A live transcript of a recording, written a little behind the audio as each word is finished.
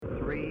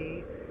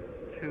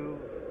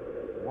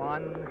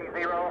1,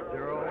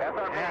 0,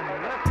 and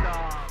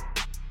liftoff.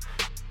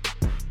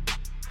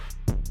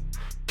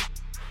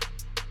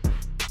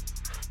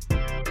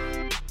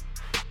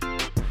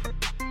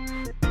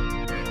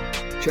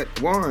 Check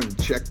 1,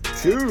 check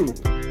 2.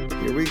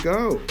 Here we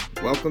go.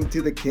 Welcome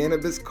to the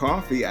Cannabis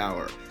Coffee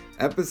Hour,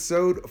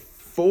 episode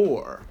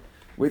 4,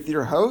 with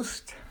your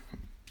host,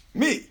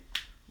 me,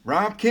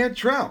 Rob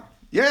Cantrell.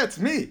 Yeah, it's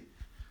me.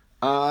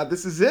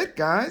 This is it,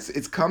 guys.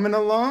 It's coming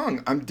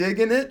along. I'm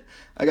digging it.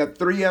 I got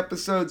 3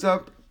 episodes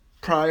up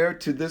prior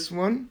to this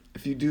one,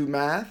 if you do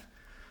math.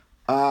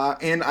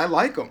 And I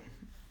like them.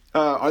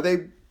 Are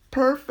they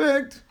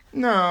perfect?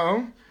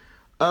 No.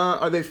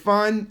 Are they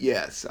fun?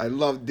 Yes. I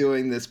love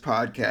doing this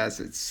podcast.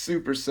 It's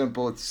super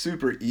simple. It's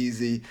super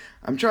easy.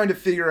 I'm trying to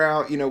figure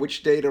out,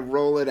 which day to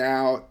roll it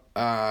out,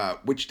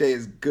 which day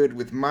is good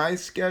with my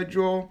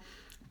schedule.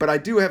 But I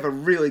do have a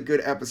really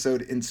good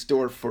episode in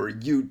store for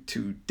you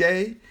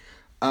today.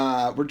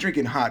 We're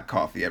drinking hot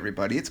coffee,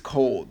 everybody. It's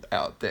cold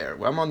out there.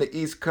 Well, I'm on the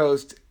East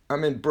Coast.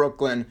 I'm in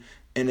Brooklyn,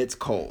 and it's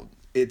cold.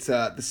 It's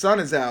the sun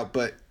is out,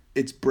 but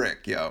it's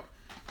brick, yo,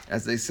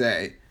 as they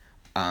say.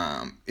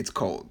 It's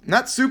cold.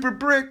 Not super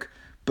brick,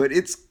 but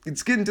it's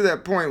getting to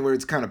that point where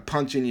it's kind of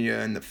punching you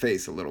in the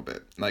face a little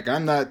bit. Like I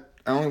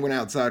only went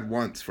outside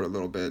once for a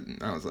little bit,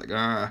 and I was like,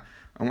 I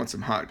want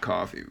some hot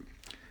coffee.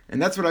 And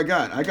that's what I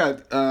got.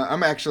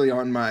 I'm actually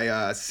on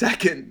my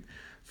second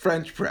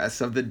French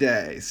press of the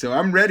day. So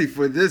I'm ready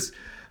for this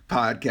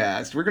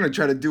podcast. We're going to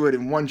try to do it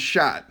in one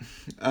shot.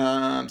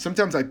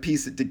 Sometimes I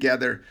piece it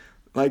together.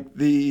 Like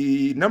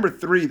the number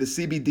 3, the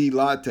CBD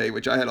latte,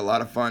 which I had a lot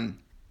of fun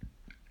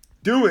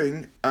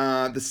doing.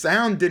 The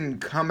sound didn't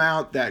come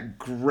out that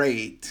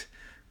great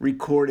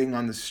recording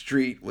on the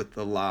street with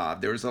the lav.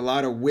 There was a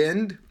lot of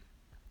wind,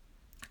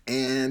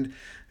 and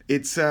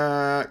it's,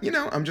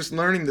 I'm just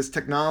learning this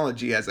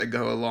technology as I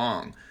go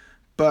along.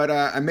 But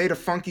I made a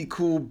funky,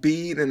 cool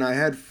beat, and I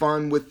had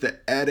fun with the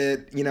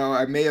edit.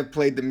 I may have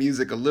played the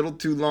music a little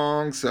too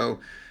long, so,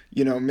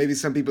 maybe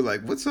some people are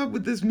like, what's up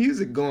with this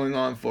music going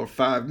on for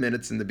 5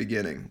 minutes in the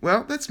beginning?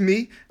 Well, that's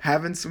me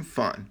having some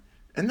fun.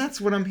 And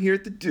that's what I'm here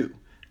to do.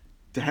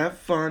 To have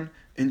fun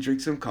and drink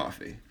some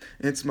coffee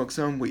and smoke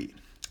some weed.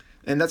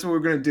 And that's what we're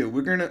going to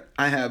do.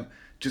 I have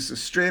just a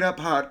straight up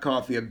hot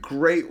coffee, a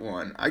great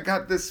one. I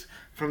got this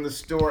from the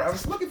store. I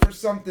was looking for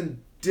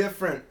something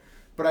different,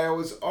 but I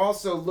was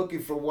also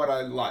looking for what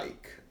I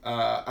like.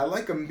 I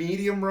like a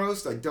medium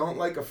roast. I don't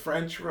like a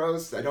French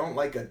roast. I don't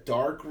like a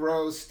dark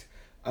roast.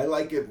 I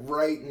like it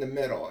right in the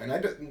middle.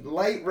 And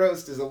light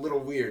roast is a little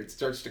weird. It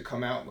starts to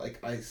come out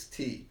like iced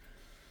tea.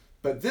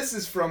 But this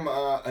is from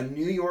a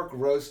New York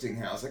roasting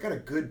house. I got a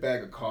good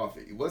bag of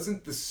coffee. It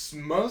wasn't the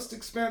most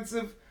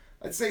expensive.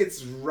 I'd say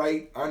it's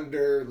right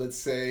under, let's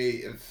say,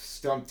 if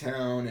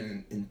Stumptown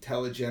and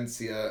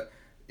Intelligentsia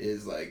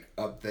is like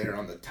up there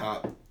on the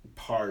top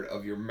part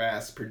of your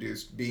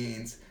mass-produced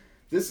beans.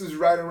 This is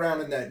right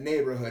around in that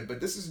neighborhood, but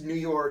this is New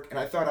York, and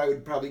I thought I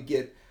would probably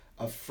get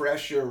a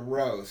fresher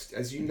roast.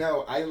 As you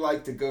know, I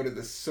like to go to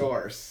the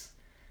source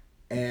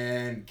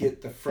and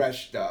get the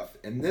fresh stuff.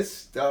 And this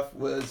stuff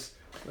was...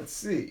 Let's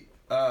see.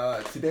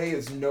 Today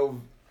is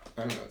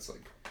it's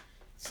like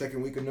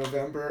second week of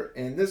November,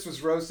 and this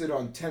was roasted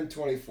on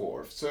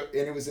 10/24.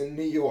 And it was in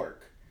New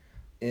York,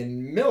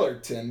 in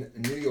Millerton,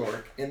 New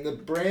York, and the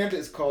brand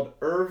is called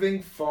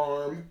Irving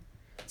Farm.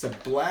 It's a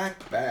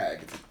black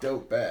bag. It's a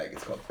dope bag.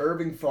 It's called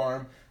Irving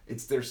Farm.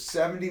 It's their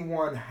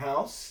 71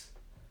 house,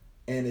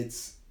 and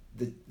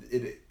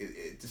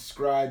it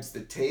describes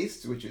the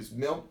taste, which is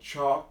milk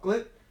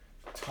chocolate,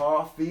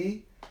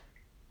 toffee,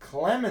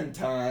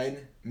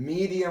 clementine,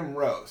 medium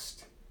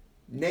roast.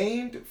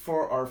 Named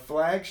for our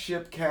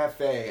flagship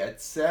cafe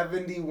at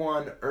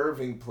 71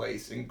 Irving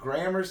Place in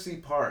Gramercy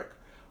Park,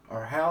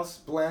 our house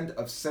blend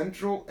of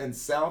Central and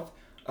South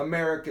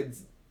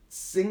America's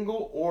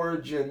single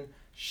origin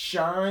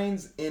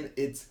shines in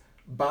its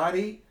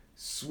body,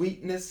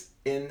 sweetness,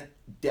 and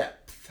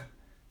depth.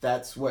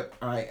 That's what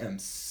I am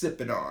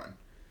sipping on,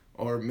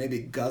 or maybe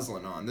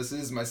guzzling on. This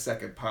is my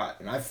second pot,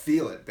 and I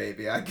feel it,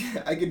 baby. I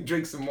can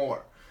drink some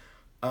more.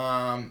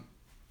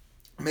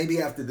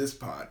 Maybe after this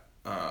pot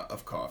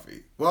of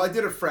coffee. Well, I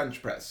did a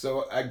French press,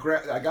 so I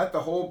got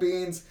the whole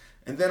beans,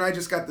 and then I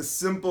just got the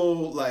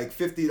simple like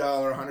 $50,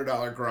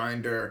 $100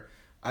 grinder.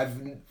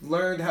 I've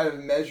learned how to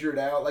measure it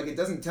out. Like, it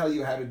doesn't tell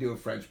you how to do a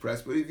French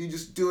press, but if you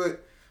just do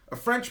it, a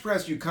French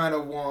press, you kind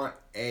of want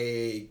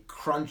a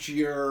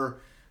crunchier,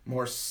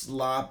 more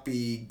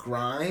sloppy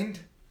grind.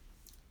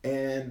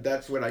 And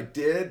that's what I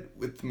did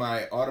with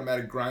my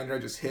automatic grinder. I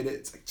just hit it.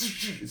 It's like,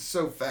 it's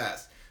so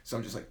fast. So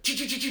I'm just like,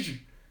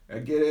 I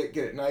get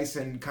it nice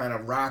and kind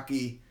of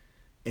rocky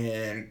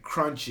and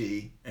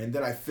crunchy, and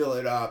then I fill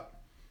it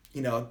up,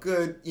 a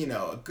good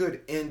 1.5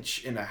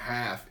 inches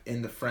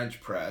in the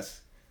French press.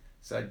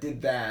 So I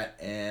did that,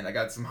 and I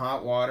got some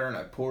hot water, and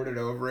I poured it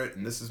over it,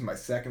 and this is my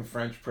second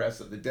French press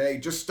of the day,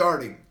 just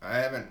starting. I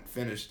haven't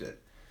finished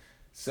it.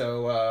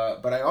 So,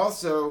 but I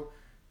also,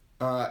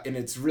 and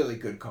it's really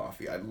good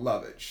coffee. I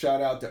love it.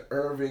 Shout out to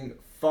Irving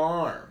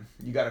Farm.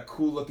 You got a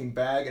cool looking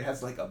bag. It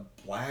has like a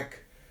black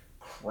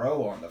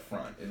crow on the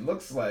front. It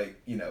looks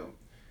like,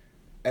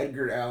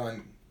 Edgar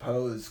Allan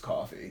Poe's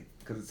coffee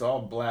because it's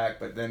all black,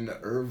 but then the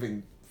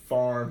Irving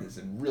Farm is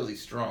in really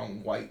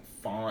strong white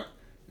font.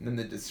 And then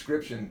the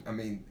description,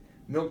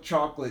 milk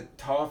chocolate,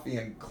 toffee,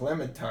 and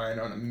clementine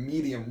on a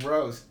medium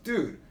roast.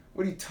 Dude,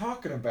 what are you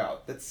talking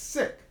about? That's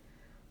sick.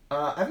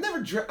 I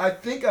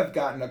think I've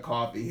gotten a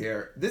coffee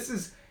here. This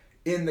is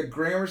in the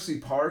Gramercy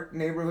Park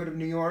neighborhood of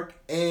New York,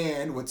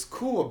 and what's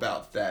cool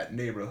about that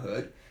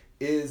neighborhood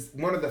is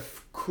one of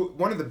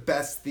the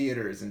best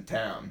theaters in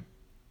town.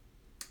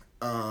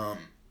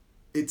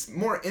 It's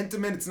more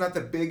intimate. It's not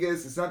the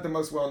biggest. It's not the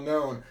most well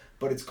known,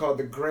 but it's called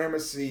the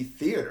Gramercy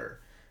Theater,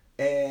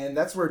 and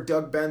that's where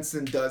Doug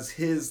Benson does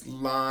his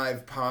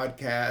live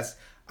podcast.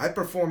 I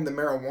performed the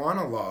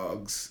Marijuana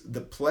Logs,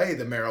 the play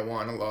The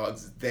Marijuana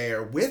Logs,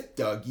 there with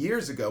Doug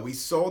years ago. We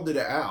sold it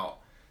out.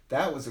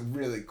 That was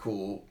really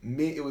cool.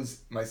 It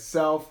was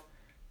myself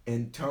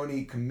and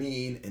Tony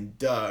Kameen and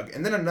Doug.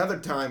 And then another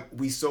time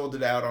we sold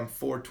it out on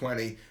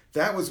 420.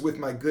 That was with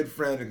my good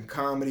friend and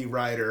comedy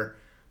writer,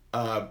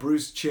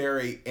 Bruce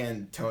Cherry,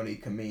 and Tony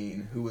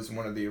Kameen, who was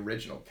one of the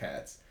original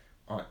cats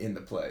in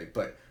the play.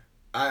 But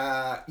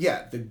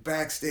the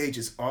backstage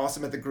is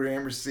awesome at the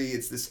Gramercy.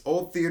 It's this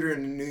old theater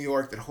in New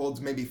York that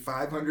holds maybe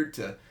 500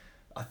 to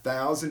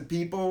 1,000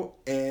 people,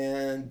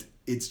 and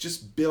it's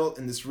just built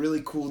in this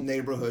really cool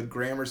neighborhood,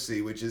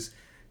 Gramercy, which is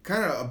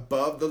kind of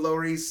above the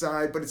Lower East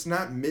Side, but it's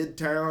not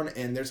Midtown,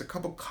 and there's a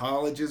couple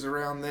colleges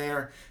around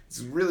there.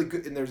 It's really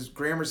good, and there's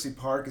Gramercy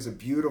Park is a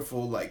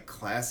beautiful, like,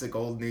 classic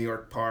old New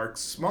York park,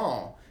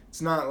 small.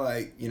 It's not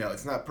like,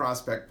 it's not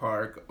Prospect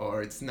Park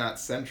or it's not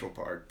Central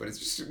Park, but it's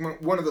just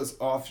one of those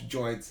off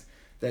joints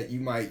that you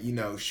might,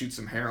 shoot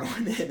some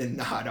heroin in and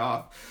nod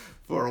off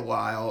for a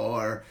while,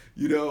 or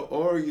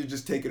you're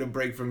just taking a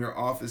break from your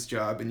office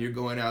job and you're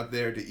going out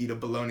there to eat a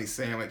bologna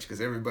sandwich because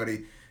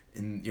everybody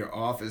in your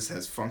office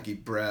has funky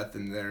breath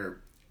and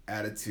their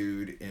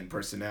attitude and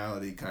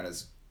personality kind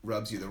of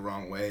rubs you the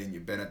wrong way and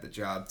you've been at the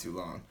job too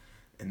long.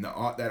 And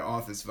that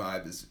office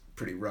vibe is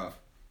pretty rough.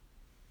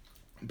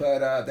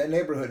 But that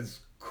neighborhood is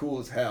cool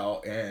as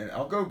hell, and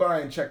I'll go by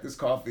and check this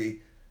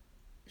coffee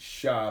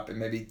shop and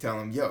maybe tell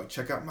them, yo,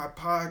 check out my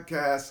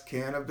podcast,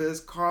 Cannabis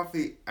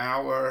Coffee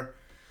Hour,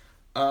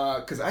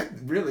 because I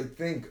really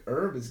think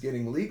herb is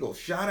getting legal.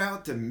 Shout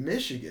out to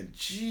Michigan.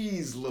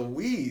 Jeez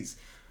Louise.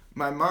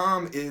 My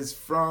mom is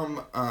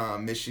from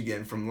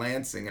Michigan, from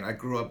Lansing, and I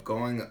grew up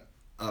going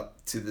up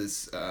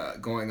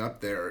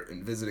there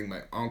and visiting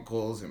my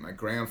uncles and my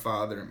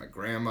grandfather and my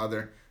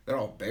grandmother. They're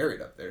all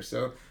buried up there.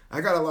 So I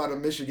got a lot of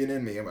Michigan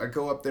in me. I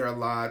go up there a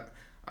lot.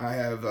 I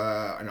have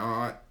an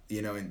aunt,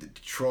 in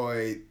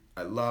Detroit.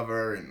 I love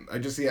her. And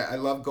I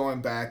love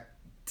going back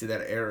to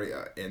that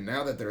area. And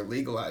now that they're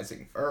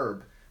legalizing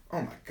herb,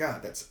 oh my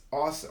God, that's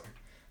awesome.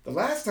 The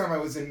last time I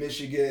was in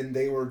Michigan,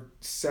 they were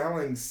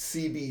selling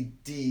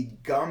CBD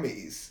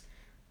gummies.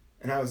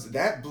 And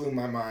that blew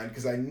my mind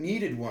because I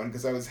needed one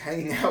because I was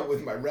hanging out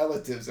with my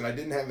relatives and I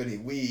didn't have any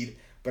weed.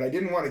 But I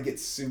didn't want to get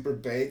super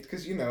baked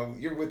because,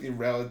 you're with your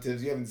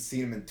relatives. You haven't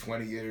seen them in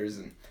 20 years.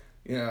 And,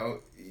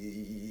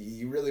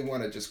 you really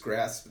want to just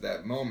grasp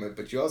that moment.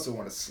 But you also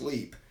want to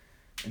sleep.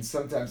 And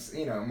sometimes,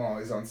 I'm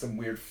always on some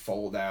weird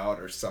fold out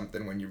or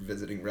something when you're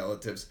visiting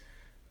relatives.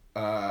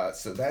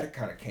 So that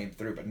kind of came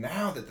through. But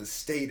now that the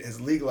state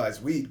has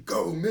legalized weed,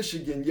 go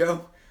Michigan,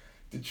 yo.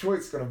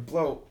 Detroit's going to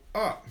blow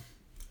up.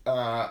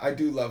 I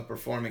do love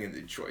performing in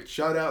Detroit.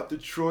 Shout out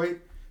Detroit.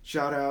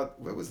 Shout out,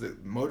 what was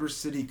it, Motor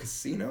City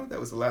Casino?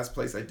 That was the last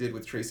place I did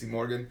with Tracy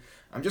Morgan.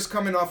 I'm just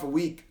coming off a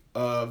week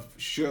of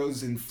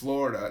shows in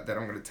Florida that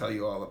I'm going to tell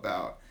you all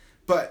about.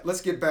 But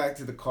let's get back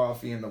to the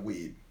coffee and the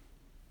weed.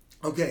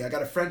 Okay, I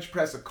got a French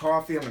press of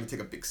coffee. I'm going to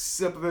take a big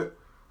sip of it.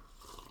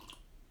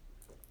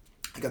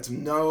 I got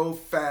some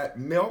no-fat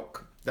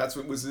milk. That's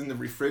what was in the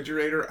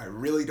refrigerator. I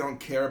really don't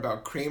care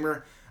about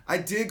creamer. I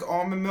dig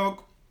almond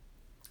milk.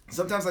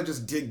 Sometimes I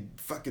just dig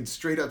fucking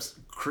straight up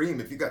cream.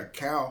 If you got a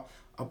cow,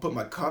 I'll put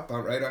my cup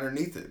out right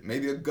underneath it.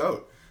 Maybe a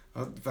goat.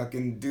 I'll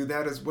fucking do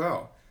that as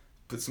well.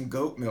 Put some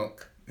goat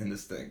milk in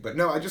this thing. But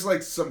no, I just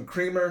like some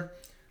creamer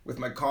with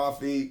my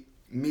coffee,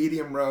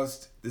 medium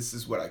roast. This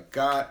is what I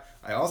got.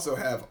 I also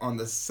have on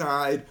the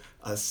side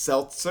a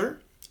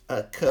seltzer,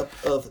 a cup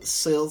of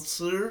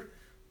seltzer.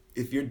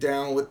 If you're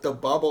down with the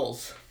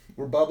bubbles,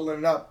 we're bubbling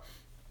it up.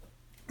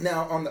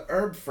 Now, on the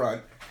herb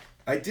front,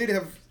 I did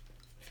have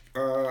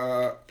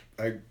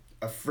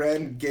a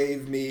friend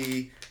gave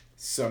me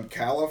some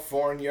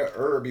California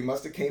herb. He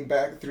must have came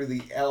back through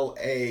the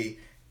L.A.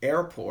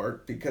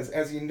 airport because,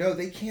 as you know,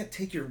 they can't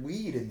take your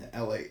weed in the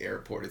L.A.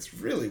 airport. It's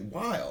really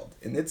wild,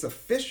 and it's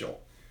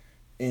official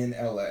in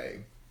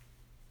L.A.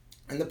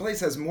 And the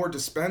place has more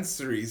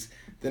dispensaries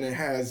than it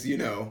has,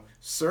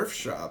 surf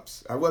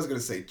shops. I was going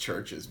to say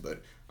churches,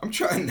 but I'm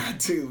trying not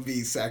to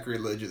be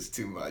sacrilegious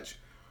too much.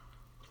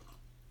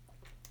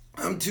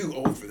 I'm too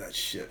old for that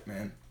shit,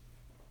 man.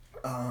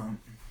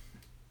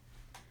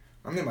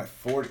 I'm in my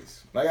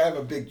 40s. Like, I have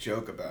a big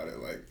joke about it.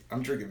 Like,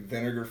 I'm drinking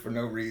vinegar for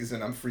no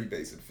reason. I'm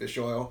freebasing fish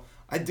oil.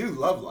 I do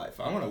love life.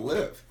 I want to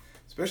live.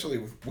 especially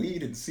with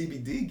weed and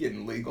CBD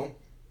getting legal.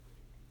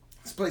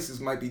 These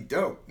places might be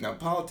dope. Now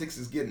politics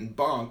is getting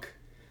bonk.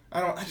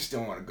 I just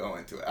don't want to go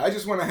into it. I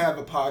just want to have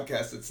a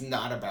podcast that's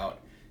not about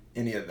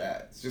any of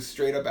that. It's just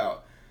straight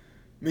about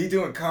me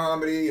doing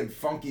comedy and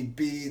funky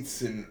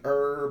beats and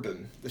herb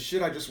and the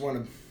shit I just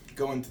want to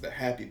go into the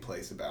happy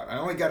place about. I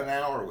only got an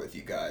hour with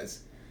you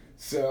guys,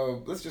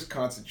 so let's just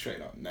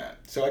concentrate on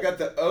that. So I got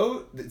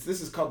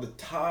this is called the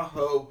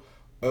Tahoe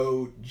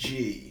OG,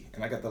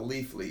 and I got the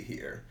Leafly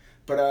here.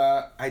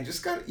 But I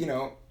just got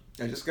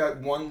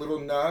one little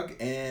nug,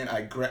 and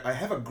I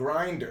have a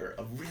grinder,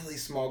 a really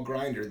small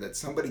grinder that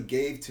somebody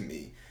gave to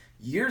me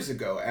years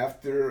ago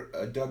after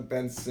a Doug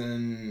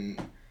Benson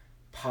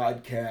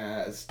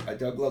podcast, a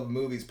Doug Love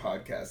Movies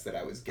podcast that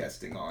I was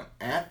guesting on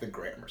at the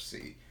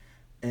Gramercy.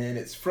 And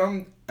it's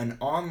from an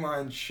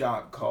online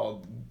shop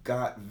called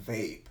Got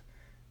Vape.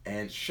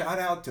 And shout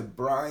out to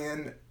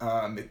Brian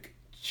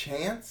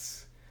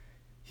McChance.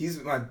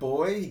 He's my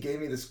boy. He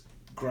gave me this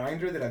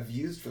grinder that I've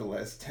used for the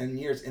last 10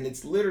 years. And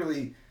it's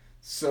literally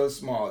so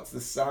small. It's the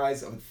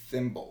size of a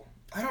thimble.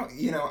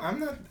 I'm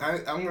going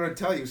to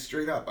tell you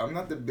straight up, I'm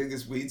not the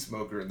biggest weed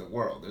smoker in the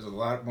world. There's a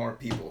lot more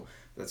people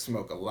that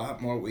smoke a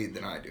lot more weed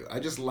than I do. I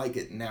just like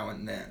it now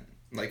and then.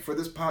 Like for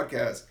this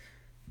podcast,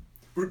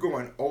 we're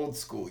going old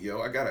school,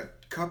 yo. I got a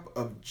cup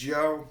of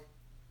Joe,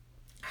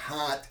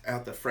 hot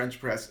out the French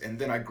press, and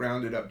then I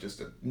grounded up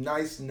just a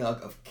nice nug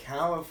of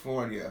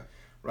California,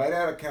 right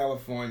out of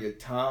California,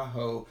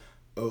 Tahoe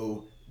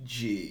OG,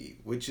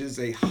 which is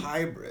a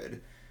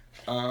hybrid.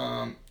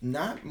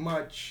 Not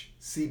much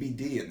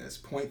CBD in this,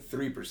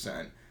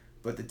 0.3%,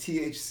 but the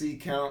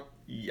THC count,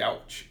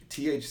 youch.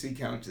 THC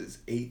count is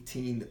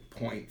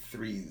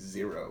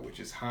 18.30, which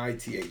is high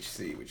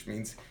THC, which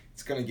means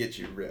it's going to get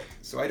you ripped.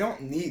 So I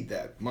don't need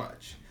that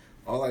much.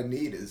 All I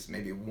need is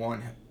maybe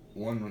one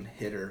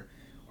hitter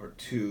or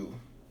two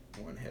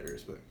one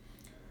hitters. But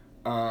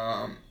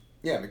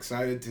yeah, I'm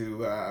excited to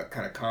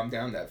kind of calm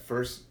down that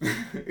first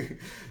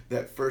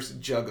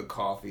jug of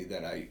coffee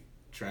that I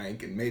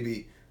drank, and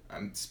maybe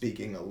I'm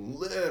speaking a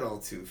little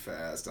too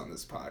fast on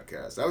this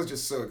podcast. I was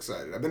just so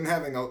excited. I've been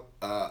having a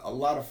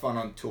lot of fun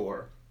on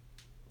tour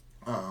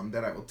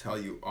that I will tell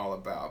you all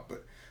about.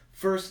 But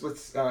first,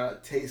 let's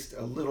taste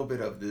a little bit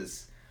of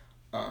this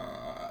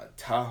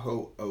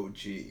Tahoe OG.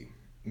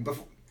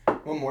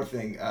 One more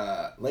thing.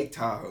 Lake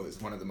Tahoe is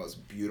one of the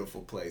most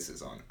beautiful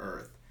places on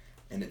Earth,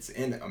 and it's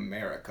in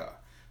America.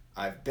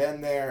 I've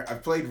been there.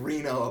 I've played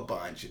Reno a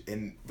bunch,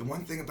 and the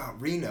one thing about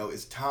Reno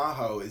is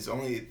Tahoe is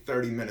only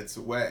 30 minutes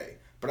away.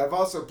 But I've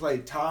also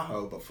played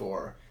Tahoe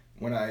before.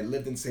 When I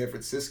lived in San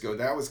Francisco,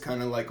 that was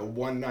kind of like a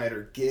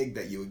one-nighter gig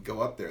that you would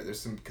go up there. There's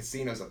some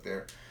casinos up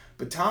there.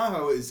 But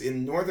Tahoe is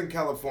in Northern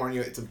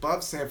California. It's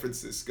above San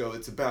Francisco.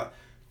 It's about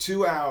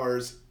 2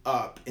 hours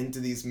up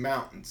into these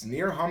mountains,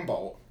 near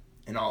Humboldt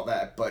and all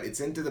that. But it's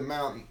into the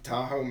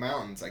Tahoe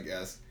Mountains, I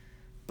guess.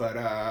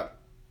 But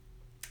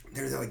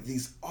there's like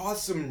these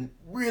awesome,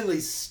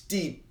 really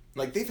steep,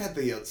 like they've had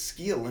the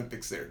ski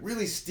Olympics there.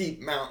 Really steep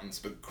mountains,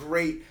 but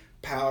great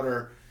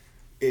powder.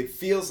 It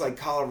feels like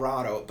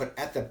Colorado, but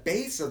at the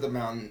base of the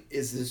mountain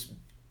is this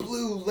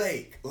blue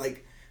lake,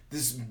 like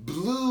this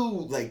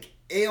blue, like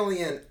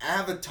alien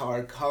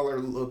avatar color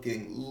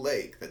looking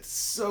lake that's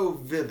so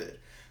vivid.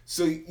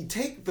 So you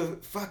take the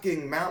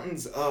fucking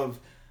mountains of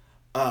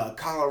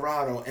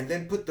Colorado and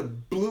then put the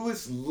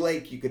bluest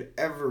lake you could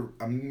ever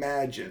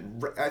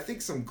imagine. I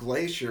think some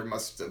glacier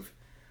must have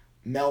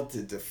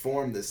melted to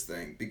form this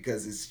thing,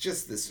 because it's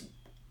just this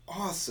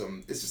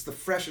awesome, it's just the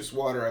freshest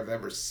water I've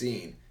ever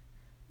seen.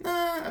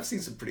 I've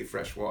seen some pretty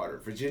fresh water.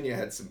 Virginia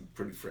had some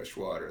pretty fresh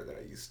water that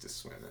I used to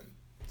swim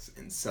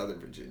in Southern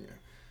Virginia,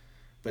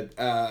 but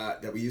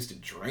that we used to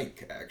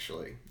drink.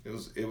 Actually, it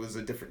was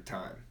a different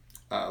time,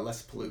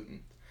 less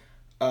pollutant.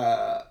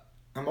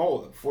 I'm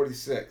old. I'm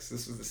 46.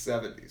 This was the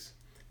 70s,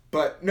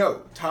 but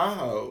no,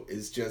 Tahoe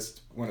is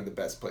just one of the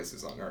best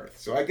places on Earth.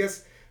 So I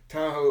guess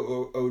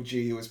Tahoe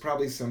OG was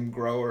probably some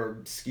grower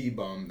ski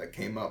bum that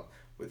came up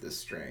with this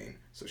strain.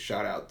 So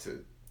shout out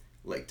to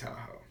Lake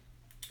Tahoe.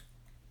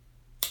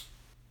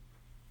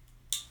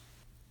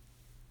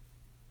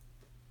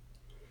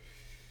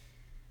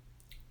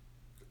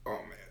 Oh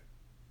man.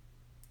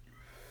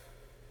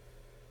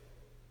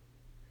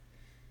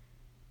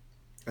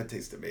 That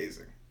tastes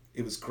amazing.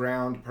 It was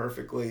ground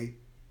perfectly.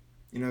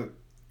 You know,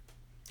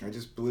 I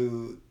just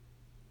blew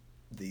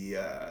the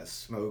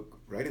smoke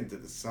right into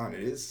the sun.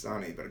 It is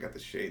sunny, but I got the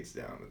shades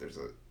down, but there's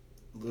a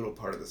little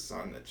part of the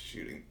sun that's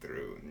shooting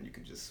through, and you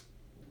can just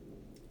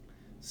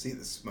see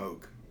the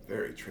smoke.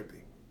 Very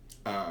trippy.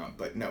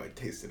 But no, it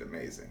tasted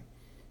amazing.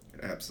 It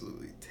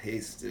absolutely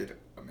tasted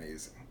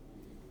amazing.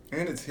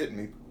 And it's hitting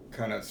me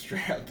kind of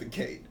straight out the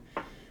gate.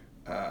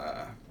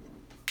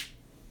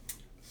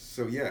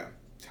 So yeah,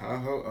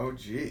 Tahoe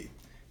OG.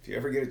 If you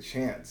ever get a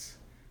chance,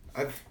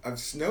 I've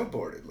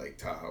snowboarded Lake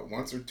Tahoe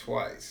once or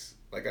twice.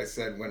 Like I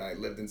said, when I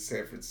lived in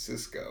San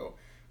Francisco,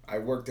 I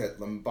worked at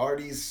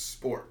Lombardi's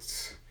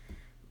Sports,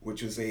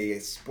 which was a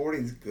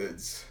sporting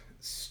goods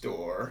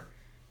store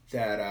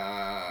that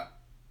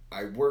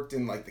I worked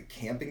in like the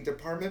camping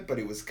department, but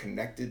it was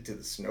connected to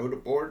the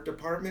snowboard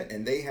department,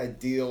 and they had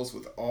deals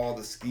with all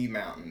the ski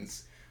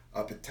mountains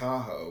up at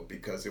Tahoe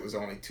because it was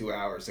only 2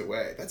 hours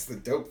away. That's the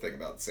dope thing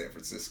about San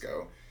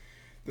Francisco.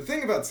 The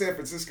thing about San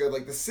Francisco,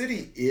 like the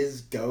city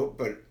is dope,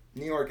 but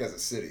New York as a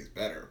city is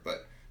better.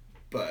 But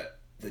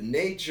the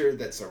nature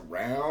that's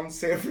around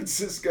San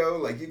Francisco,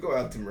 like you go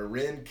out to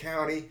Marin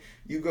County,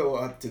 you go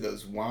up to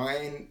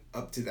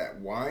that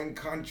wine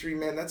country,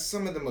 man. That's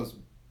some of the most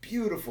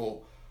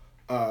beautiful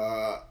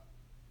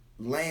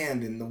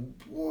land in the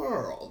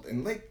world.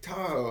 And Lake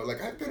Tahoe,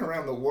 like I've been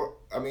around the world.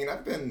 I mean,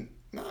 I've been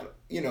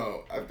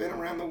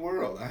around the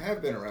world. I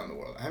have been around the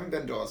world. I haven't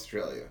been to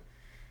Australia.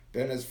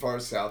 Been as far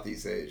as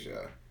Southeast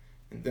Asia.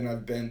 And then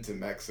I've been to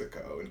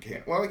Mexico and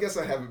Canada. Well, I guess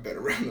I haven't been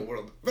around the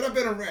world, but I've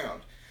been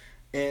around.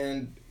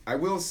 And I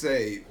will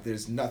say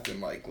there's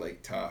nothing like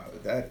Lake Tahoe.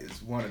 That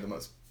is one of the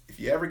most, if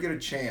you ever get a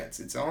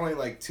chance, it's only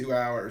like 2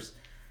 hours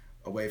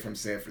away from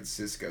San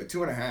Francisco,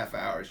 2.5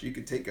 hours. You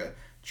could take a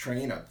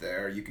train up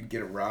there. You could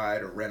get a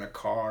ride or rent a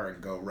car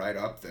and go right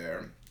up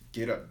there.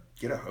 Get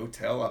a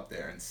hotel up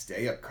there and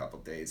stay a couple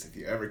days if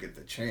you ever get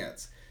the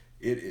chance.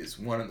 It is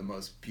one of the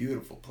most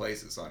beautiful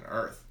places on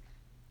earth.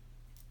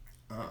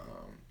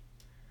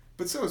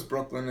 But so is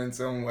Brooklyn in its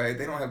own way.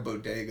 They don't have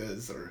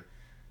bodegas or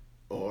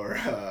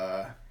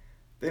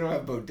they don't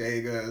have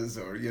bodegas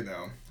or,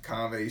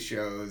 comedy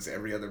shows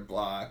every other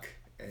block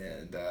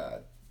and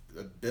a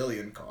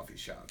billion coffee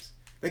shops.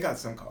 They got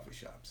some coffee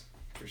shops,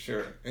 for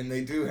sure. And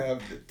they do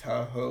have the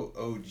Tahoe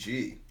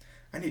OG.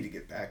 I need to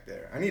get back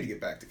there. I need to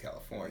get back to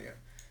California.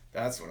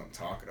 That's what I'm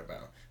talking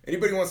about.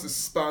 Anybody wants to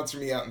sponsor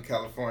me out in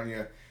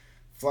California,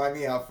 fly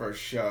me out for a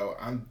show.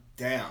 I'm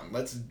down.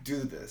 Let's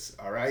do this,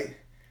 all right?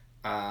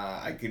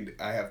 I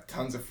have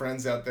tons of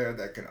friends out there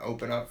that can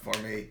open up for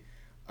me.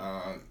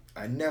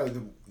 I know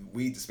the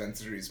weed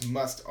dispensaries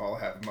must all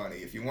have money.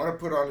 If you want to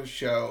put on a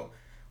show,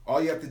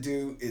 all you have to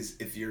do is,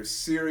 if you're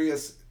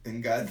serious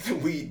and got the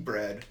weed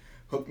bread,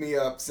 hook me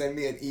up, send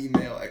me an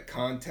email at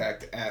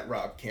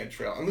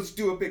contact@RobCantrell, and let's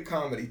do a big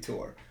comedy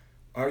tour.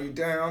 Are you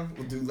down?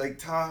 We'll do Lake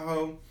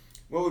Tahoe.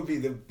 What would be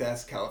the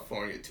best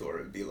California tour?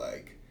 It would be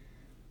like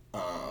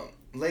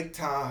Lake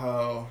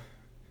Tahoe,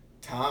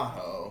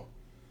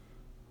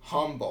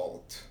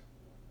 Humboldt,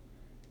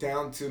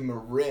 down to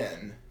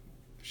Marin.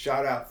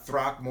 Shout out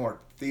Throckmorton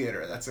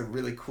Theater. That's a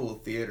really cool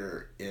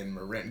theater in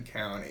Marin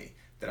County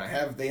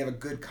that they have a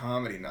good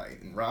comedy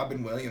night, and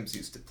Robin Williams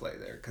used to play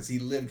there because he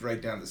lived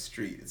right down the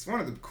street. It's one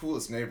of the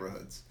coolest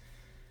neighborhoods.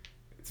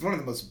 It's one of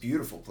the most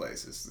beautiful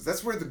places.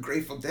 That's where the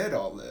Grateful Dead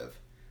all live.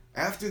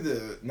 After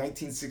the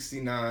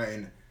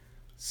 1969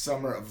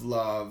 Summer of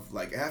Love,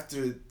 like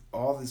after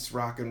all this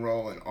rock and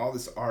roll and all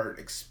this art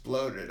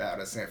exploded out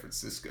of San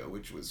Francisco,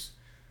 which was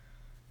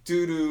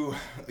due to,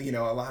 a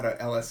lot of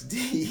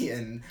LSD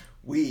and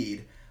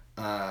weed,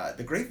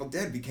 the Grateful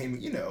Dead became,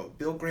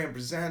 Bill Graham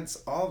Presents,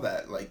 all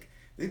that, like,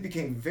 they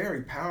became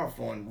very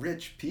powerful and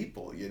rich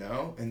people,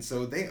 and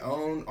so they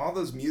own all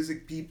those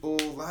music people,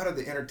 a lot of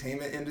the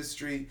entertainment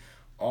industry,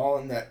 all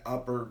in that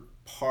upper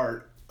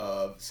part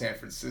of San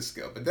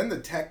Francisco. But then the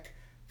tech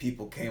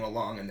people came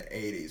along in the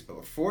 80s.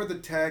 But before the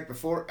tech,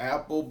 before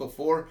Apple,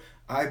 before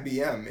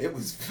IBM, it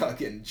was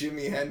fucking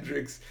Jimi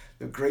Hendrix,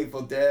 the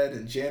Grateful Dead,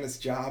 and Janis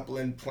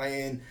Joplin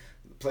playing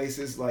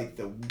places like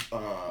the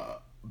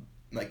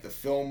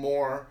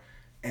Fillmore,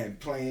 and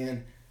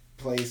playing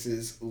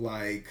places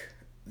like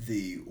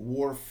the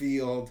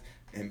Warfield,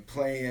 and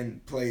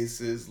playing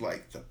places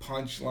like the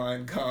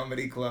Punchline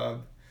Comedy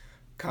Club,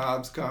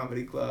 Cobb's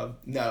Comedy Club.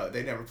 No,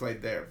 they never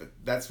played there, but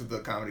that's the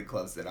comedy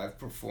clubs that I've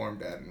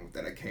performed at and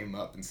that I came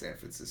up in San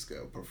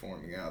Francisco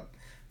performing out.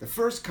 The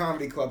first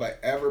comedy club I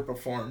ever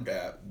performed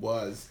at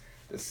was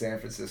the San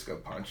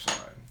Francisco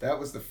Punchline. That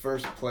was the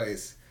first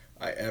place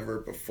I ever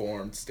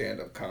performed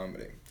stand-up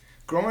comedy.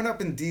 Growing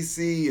up in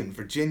D.C. and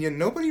Virginia,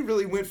 nobody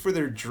really went for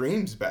their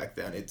dreams back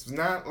then. It's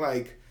not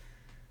like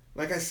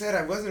I said,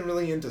 I wasn't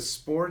really into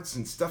sports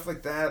and stuff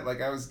like that.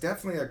 Like, I was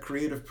definitely a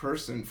creative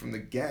person from the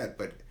get,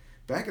 but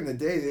back in the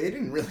day, they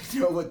didn't really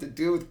know what to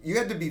do with. You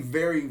had to be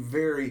very,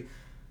 very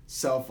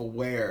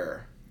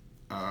self-aware,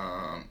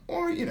 or,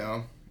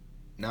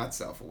 not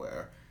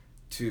self-aware,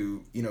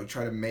 to,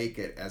 try to make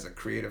it as a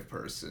creative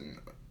person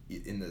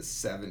in the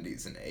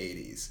 70s and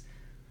 80s.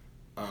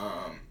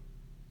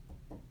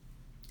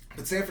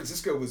 But San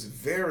Francisco was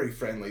very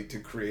friendly to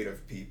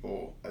creative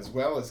people, as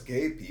well as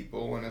gay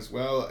people, and as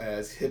well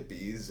as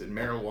hippies and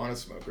marijuana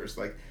smokers.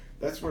 Like,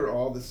 that's where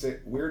all the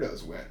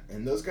weirdos went.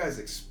 And those guys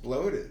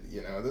exploded,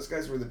 Those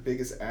guys were the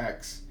biggest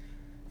acts.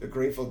 The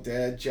Grateful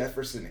Dead,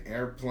 Jefferson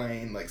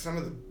Airplane, like some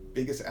of the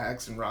biggest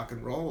acts in rock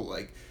and roll,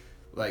 like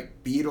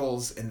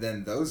Beatles, and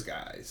then those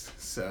guys.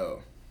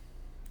 So,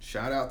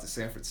 shout out to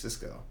San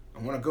Francisco.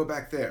 I want to go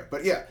back there.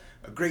 But yeah,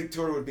 a great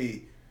tour would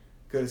be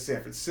go to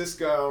San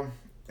Francisco,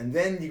 and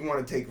then you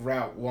want to take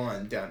Route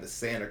 1 down to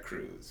Santa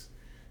Cruz.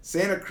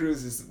 Santa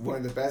Cruz is one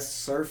of the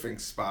best surfing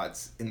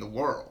spots in the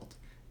world.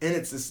 And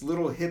it's this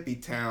little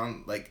hippie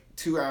town, like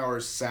 2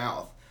 hours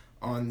south,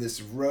 on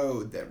this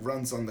road that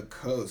runs on the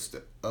coast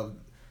of,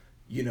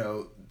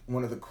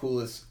 one of the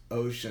coolest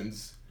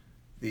oceans.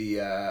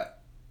 The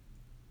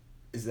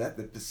is that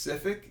the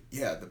Pacific?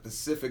 Yeah, the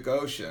Pacific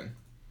Ocean.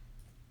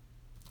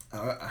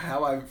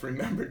 How I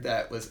remembered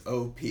that was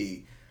OP,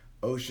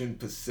 Ocean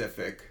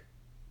Pacific.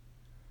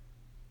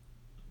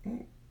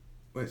 Ooh,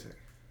 wait a second.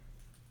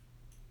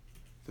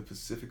 The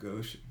Pacific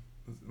Ocean.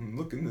 I'm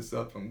looking this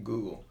up on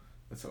Google.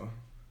 That's all.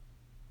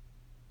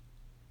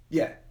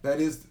 Yeah,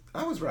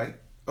 I was right.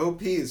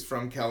 OP is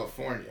from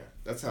California.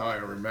 That's how I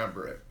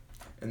remember it.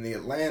 And the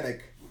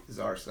Atlantic is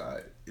our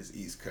side, is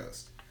East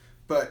Coast.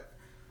 But,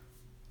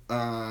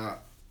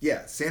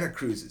 yeah, Santa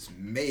Cruz is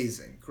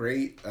amazing.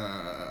 Great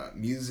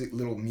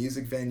little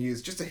music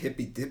venues. Just a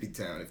hippy dippy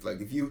town.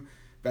 If you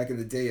back in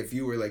the day, if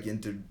you were like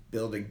into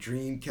building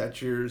dream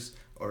catchers,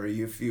 or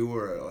if you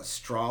were an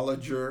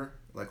astrologer,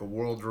 like a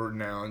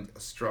world-renowned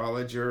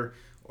astrologer,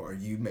 or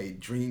you made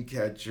dream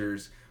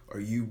catchers, or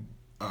you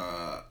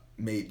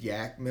made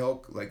yak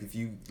milk, like if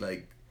you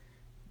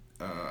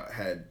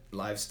had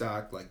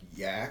livestock like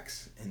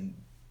yaks, and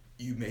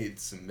you made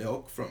some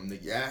milk from the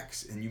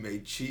yaks, and you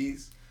made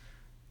cheese.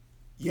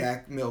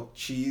 Yak milk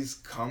cheese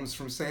comes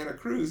from Santa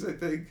Cruz, I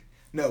think.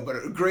 No,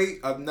 but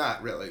great.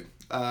 Not really.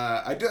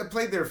 I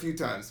played there a few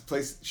times.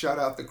 Shout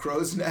out the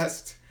Crow's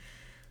Nest,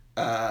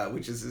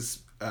 which is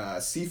this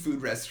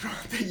seafood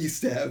restaurant that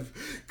used to have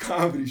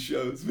comedy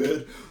shows,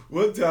 man.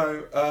 One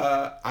time,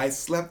 I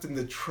slept in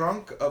the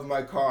trunk of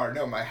my car,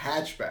 my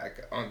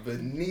hatchback, on the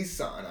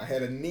Nissan. I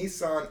had a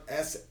Nissan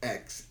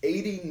SX,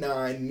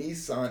 89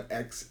 Nissan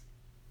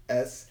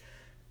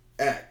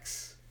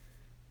SX.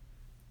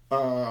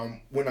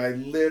 When I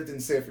lived in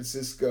San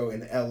Francisco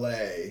in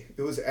LA.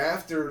 It was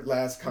after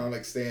Last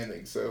Comic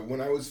Standing. So when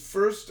I was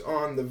first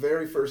on the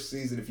very first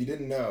season, if you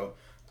didn't know,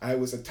 I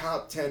was a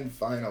top 10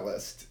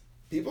 finalist.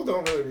 People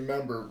don't really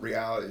remember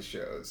reality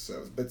shows,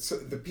 but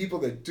the people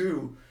that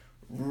do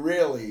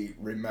really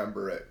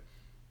remember it.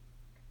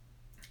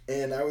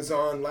 And I was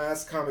on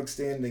Last Comic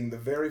Standing the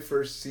very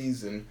first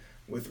season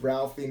with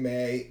Ralphie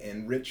May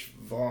and Rich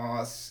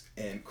Voss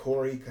and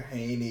Corey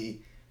Kahaney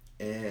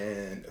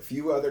and a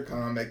few other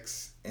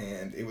comics,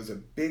 and it was a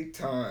big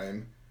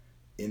time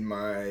in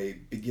my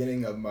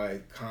beginning of my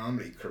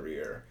comedy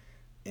career.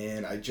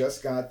 And I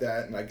just got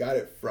that, and I got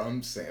it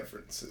from San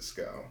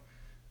Francisco.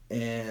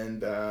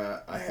 And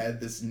I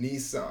had this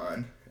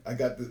Nissan. I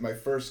got my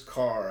first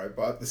car. I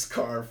bought this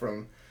car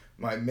from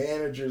my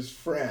manager's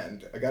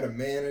friend. I got a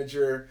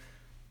manager.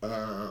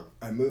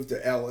 I moved to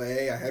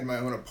LA. I had my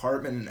own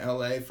apartment in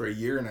LA for a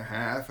year and a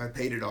half. I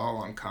paid it all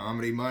on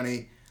comedy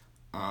money.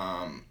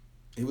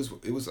 It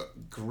was a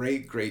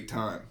great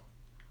time.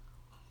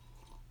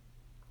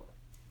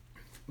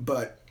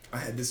 But I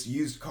had this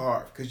used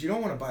car, because you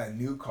don't want to buy a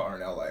new car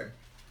in LA.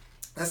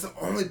 That's the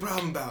only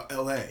problem about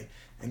LA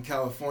and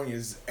California,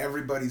 is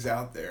everybody's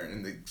out there,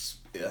 and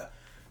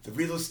the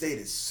real estate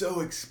is so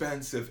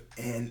expensive,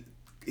 and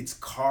it's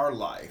car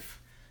life.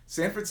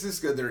 San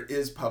Francisco, there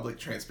is public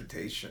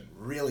transportation,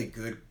 really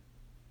good.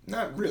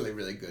 Not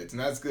really good. It's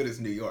not as good as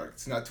New York.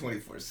 It's not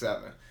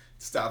 24/7. It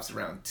stops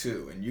around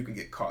 2, and you can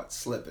get caught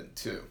slipping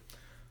too.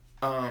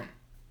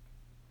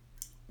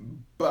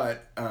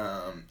 But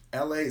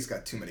LA's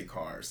got too many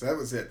cars. That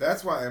was it.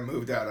 That's why I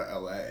moved out of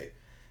LA.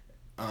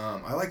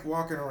 I like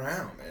walking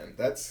around, man.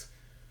 That's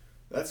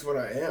what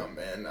I am,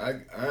 man.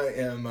 I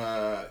am,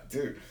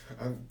 dude.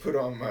 I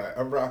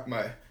rock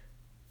my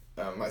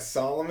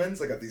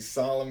Salomons. I got these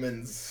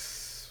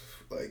Salomons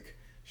like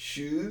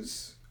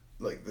shoes,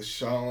 like the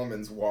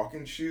Salomon's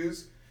walking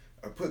shoes.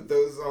 I put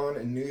those on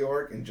in New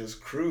York and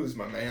just cruise,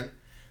 my man.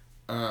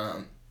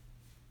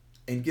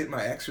 And get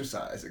my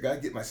exercise. I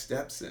gotta get my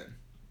steps in.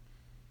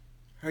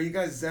 How are you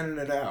guys zenning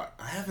it out?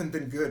 I haven't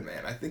been good,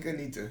 man. I think I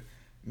need to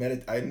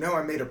meditate. I know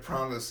I made a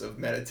promise of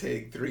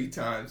meditating 3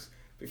 times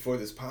before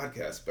this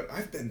podcast, but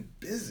I've been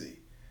busy.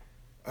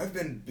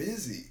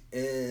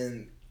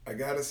 And I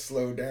gotta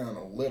slow down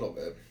a little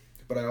bit.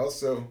 But I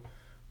also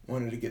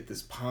wanted to get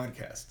this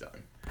podcast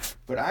done.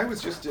 But I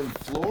was just in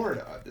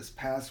Florida this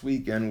past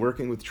weekend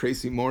working with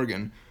Tracy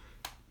Morgan.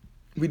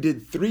 We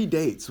did 3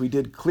 dates. We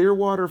did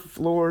Clearwater,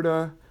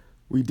 Florida.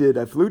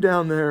 I flew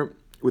down there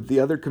with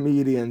the other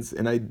comedians,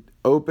 and I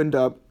opened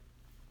up,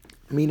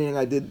 meaning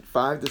I did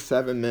 5 to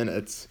 7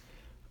 minutes,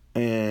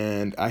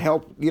 and I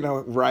helped,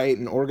 write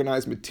and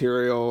organize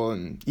material,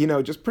 and,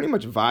 just pretty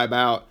much vibe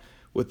out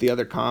with the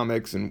other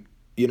comics, and,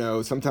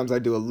 sometimes I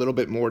do a little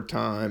bit more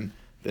time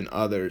than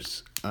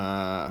others,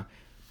 but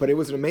it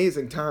was an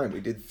amazing time. We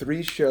did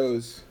 3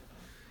 shows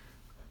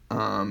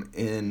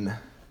in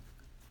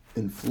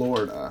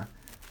Florida,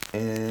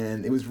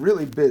 and it was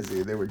really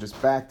busy. They were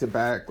just back to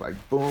back, like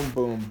boom,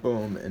 boom,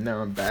 boom, and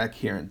now I'm back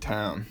here in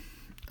town.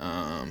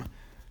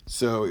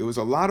 So it was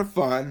a lot of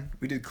fun.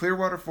 We did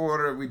Clearwater,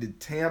 Florida. We did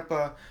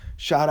Tampa.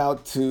 Shout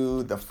out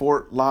to the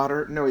Fort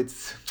Lauderdale. No,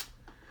 it's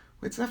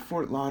not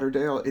Fort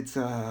Lauderdale. It's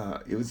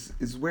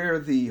where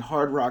the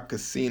Hard Rock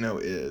Casino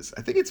is.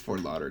 I think it's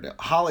Fort Lauderdale.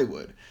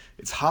 Hollywood.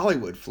 It's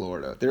Hollywood,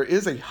 Florida. There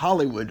is a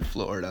Hollywood,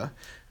 Florida,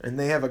 and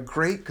they have a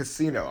great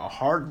casino, a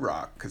Hard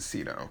Rock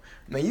Casino.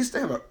 And they used to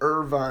have a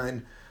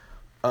Irvine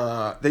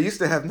They used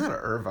to have, not an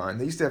Irvine,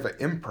 they used to have an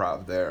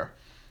Improv there.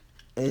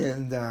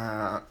 And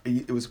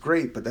it was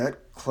great, but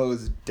that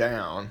closed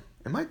down.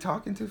 Am I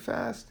talking too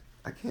fast?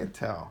 I can't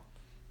tell.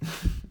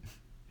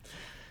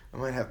 I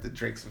might have to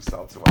drink some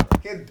seltzer water.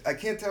 I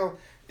can't tell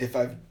if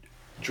I've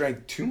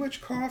drank too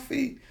much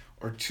coffee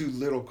or too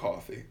little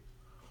coffee.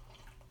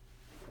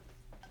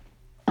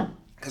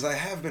 Because I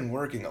have been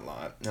working a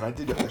lot, and I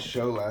did a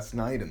show last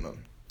night in the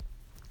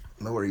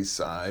Lower East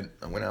Side.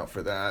 I went out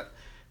for that,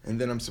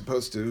 and then I'm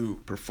supposed to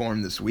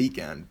perform this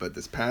weekend. But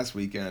this past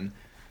weekend,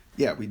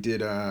 yeah, we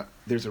did.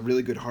 There's a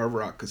really good Hard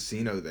Rock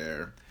casino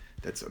there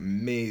that's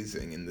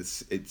amazing, and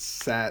it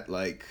sat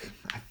like,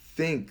 I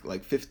think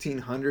like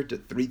 1,500 to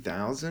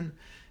 3,000.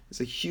 It's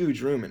a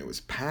huge room, and it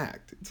was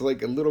packed. It's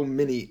like a little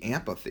mini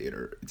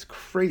amphitheater. It's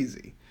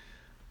crazy.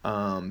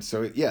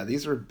 So yeah,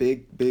 these are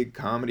big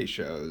comedy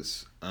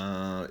shows.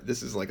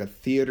 This is like a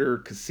theater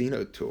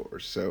casino tour.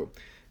 So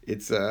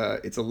it's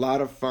a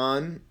lot of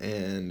fun,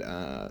 and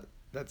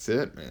that's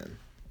it, man.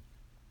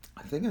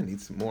 I think I need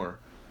some more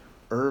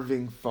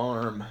Irving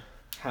Farm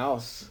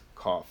House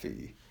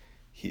coffee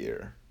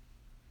here.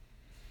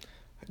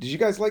 Did you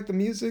guys like the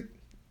music?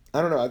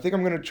 I don't know. I think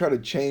I'm going to try to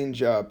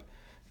change up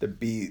the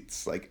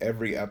beats like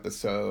every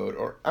episode,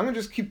 or I'm going to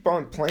just keep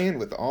on playing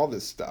with all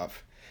this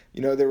stuff.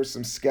 You know, there were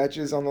some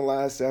sketches on the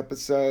last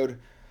episode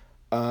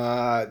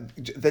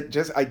that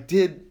just I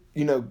did,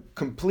 you know,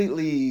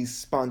 completely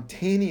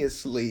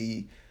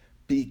spontaneously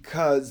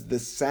because the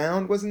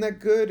sound wasn't that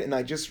good, and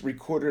I just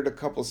recorded a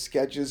couple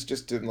sketches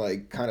just to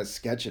like kind of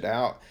sketch it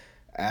out.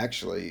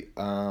 Actually,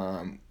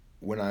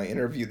 when I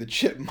interviewed the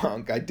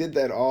Chipmunk, I did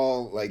that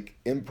all like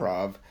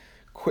improv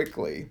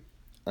quickly,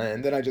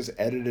 and then I just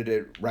edited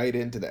it right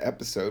into the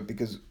episode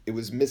because it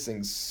was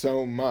missing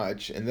so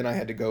much, and then I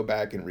had to go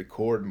back and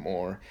record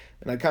more,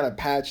 and I kind of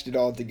patched it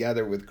all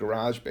together with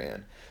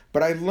GarageBand.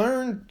 But I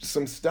learned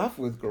some stuff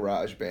with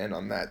GarageBand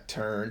on that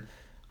turn.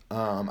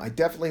 I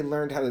definitely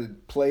learned how to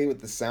play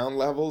with the sound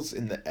levels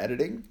in the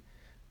editing.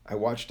 I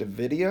watched a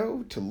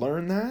video to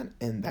learn that,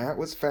 and that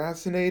was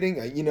fascinating.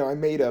 I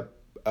made a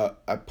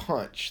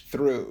punch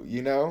through,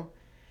 you know?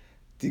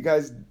 Do you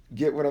guys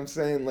get what I'm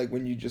saying? Like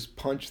when you just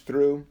punch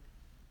through,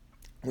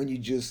 when you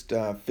just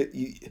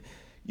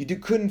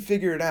couldn't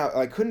figure it out.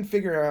 I couldn't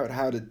figure out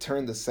how to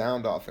turn the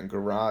sound off in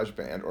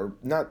GarageBand, or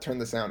not turn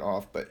the sound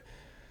off, but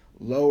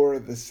lower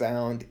the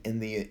sound in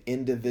the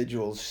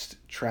individual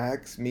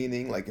tracks,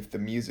 meaning like if the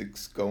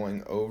music's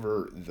going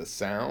over the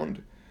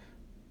sound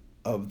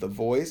of the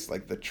voice,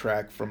 like the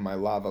track from my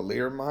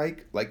lavalier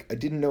mic, like I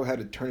didn't know how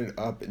to turn it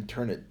up and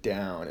turn it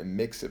down and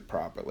mix it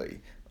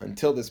properly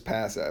until this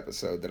past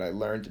episode that I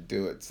learned to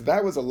do it. So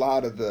that was a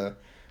lot of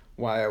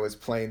why I was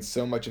playing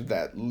so much of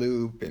that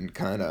loop and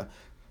kind of,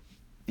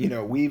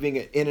 weaving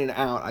it in and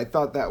out. I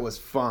thought that was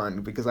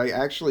fun because I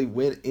actually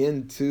went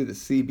into the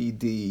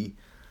CBD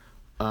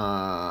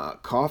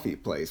coffee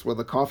place. Well,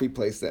 the coffee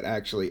place that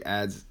actually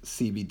adds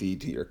CBD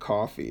to your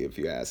coffee if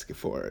you ask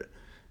for it.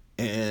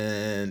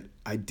 And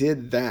I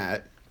did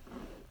that,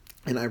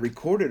 and I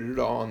recorded it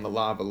all on the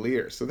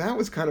lavalier. So that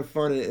was kind of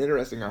fun and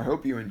interesting. I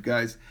hope you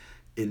guys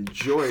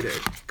enjoyed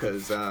it,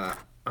 because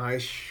I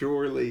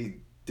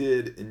surely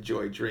did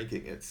enjoy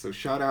drinking it. So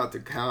shout out to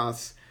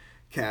Chaos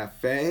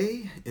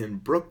Cafe in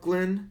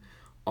Brooklyn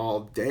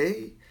all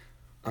day.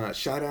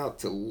 Shout out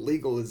to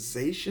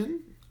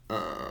Legalization.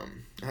 I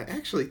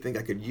actually think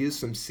I could use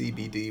some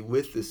CBD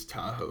with this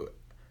Tahoe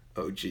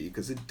OG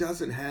because it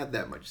doesn't have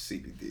that much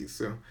CBD.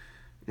 So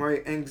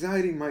my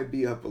anxiety might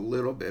be up a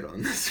little bit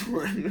on this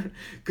one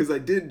because I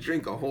did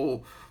drink a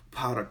whole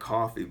pot of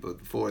coffee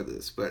before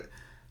this, but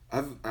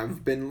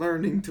I've been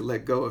learning to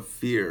let go of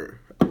fear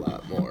a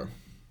lot more.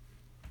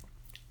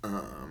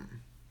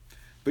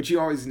 But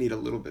you always need a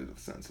little bit of a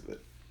sense of it.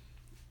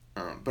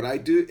 But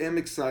I am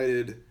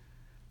excited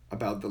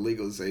about the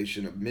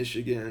legalization of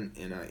Michigan,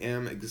 and I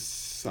am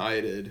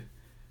excited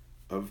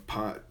of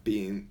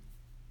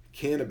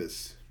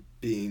cannabis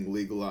being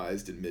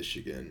legalized in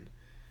Michigan.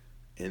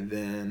 And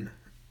then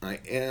I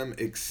am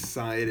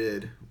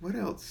excited, what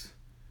else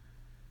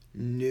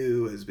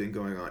new has been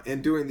going on?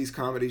 And doing these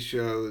comedy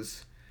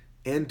shows,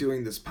 and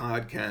doing this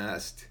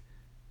podcast,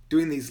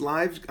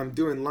 I'm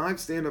doing live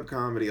stand-up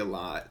comedy a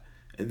lot.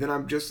 And then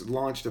I've just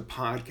launched a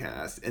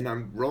podcast, and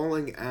I'm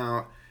rolling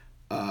out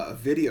a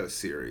video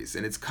series,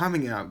 and it's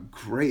coming out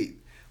great.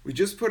 We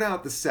just put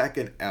out the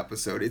second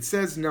episode. It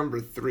says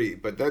number 3,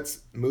 but that's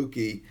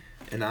Mookie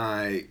and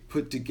I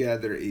put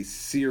together a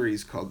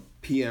series called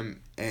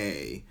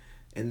PMA.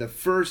 And the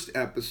first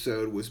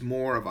episode was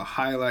more of a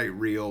highlight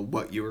reel,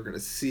 what you were going to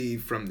see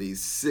from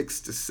these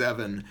 6 to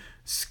 7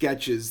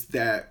 sketches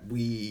that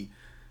we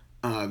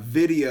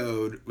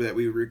videoed, that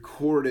we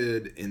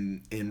recorded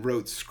and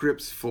wrote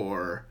scripts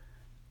for,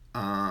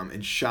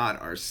 and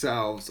shot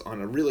ourselves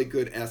on a really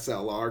good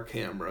SLR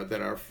camera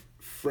that our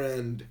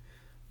friend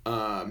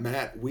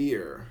Matt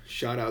Weir,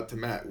 shout out to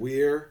Matt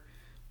Weir,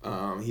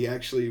 He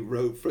actually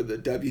wrote for the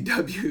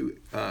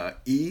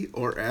WWE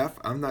or F.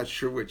 I'm not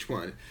sure which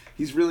one.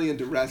 He's really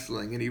into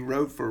wrestling, and he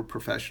wrote for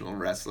professional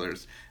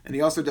wrestlers. And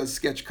he also does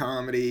sketch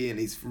comedy, and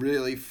he's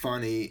really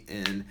funny,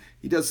 and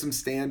he does some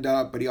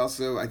stand-up, but he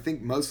also, I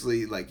think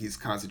mostly, like, he's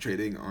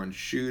concentrating on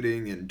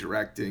shooting and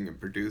directing and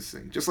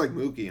producing, just like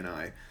Mookie and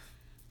I.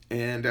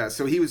 And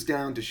so he was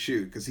down to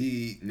shoot because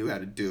he knew how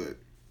to do it.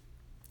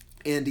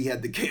 And he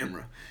had the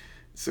camera.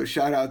 So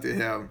shout out to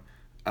him.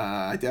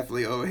 I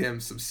definitely owe him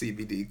some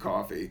CBD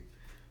coffee.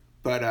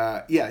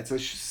 But yeah, it's a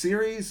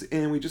series,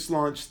 and we just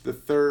launched the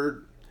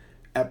 3rd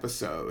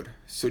episode.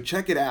 So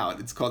check it out.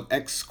 It's called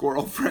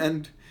Ex-Squirrel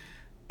Friend,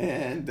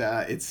 and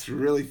it's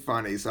really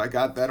funny. So I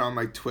got that on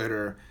my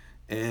Twitter.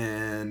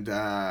 And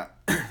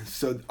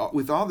so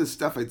with all this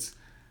stuff,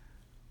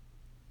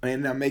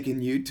 and I'm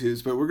making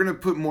YouTubes, but we're going to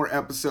put more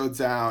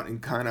episodes out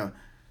and kind of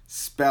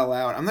spell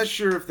out. I'm not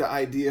sure if the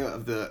idea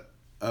of the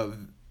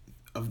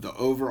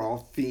overall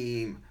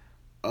theme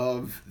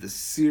of the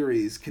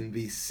series can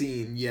be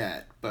seen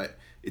yet, but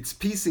it's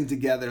piecing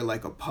together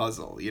like a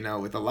puzzle.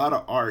 With a lot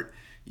of art,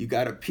 you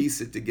got to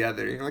piece it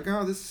together. You're like,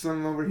 oh, this is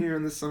some over here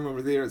and this is some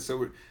over there. So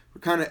we're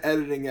kind of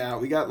editing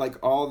out. We got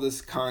like all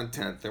this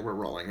content that we're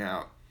rolling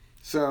out.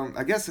 So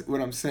I guess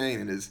what I'm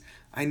saying is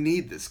I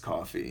need this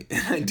coffee,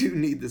 and I do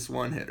need this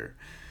one hitter,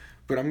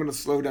 but I'm going to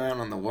slow down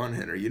on the one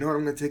hitter. You know what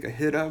I'm going to take a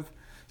hit of?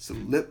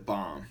 Some lip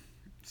balm.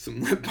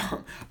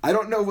 I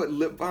don't know what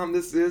lip balm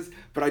this is,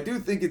 but I do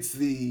think it's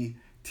the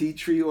tea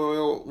tree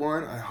oil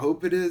one. I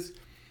hope it is.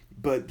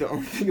 But the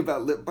only thing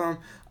about lip balm,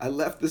 I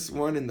left this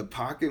one in the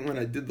pocket when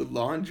I did the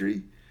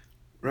laundry,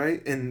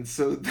 right? And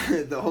so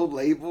the whole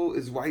label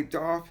is wiped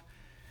off.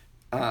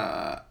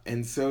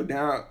 And so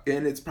now,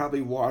 and it's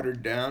probably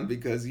watered down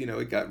because,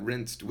 it got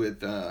rinsed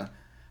with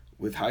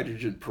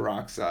hydrogen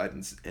peroxide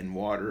and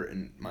water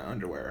in my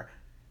underwear.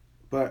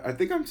 But I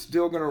think I'm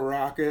still going to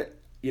rock it.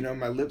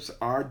 My lips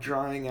are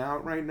drying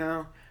out right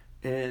now.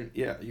 And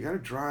yeah, you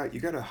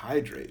gotta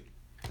hydrate.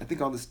 I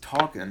think all this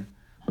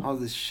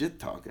shit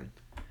talking.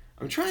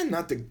 I'm trying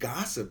not to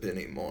gossip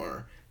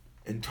anymore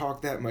and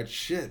talk that much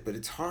shit, but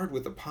it's hard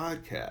with a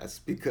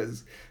podcast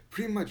because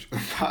pretty much a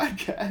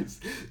podcast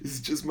is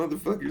just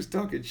motherfuckers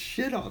talking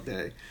shit all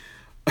day.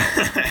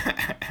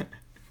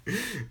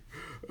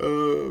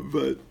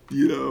 But,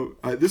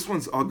 this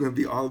one's all going to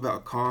be all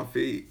about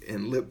coffee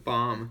and lip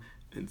balm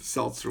and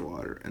seltzer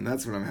water, and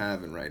that's what I'm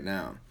having right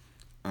now.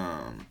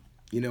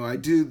 I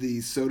do the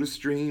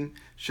SodaStream.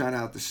 Shout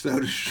out to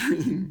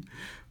SodaStream.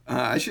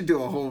 I should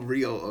do a whole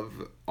reel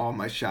of all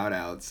my shout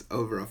outs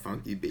over a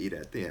funky beat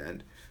at the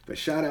end. But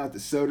shout out to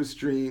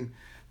SodaStream.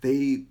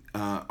 They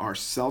are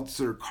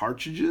seltzer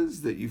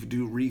cartridges that you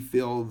do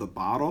refill the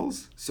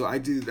bottles. So I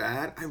do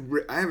that.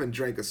 I haven't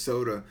drank a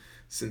soda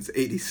since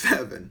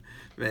 '87,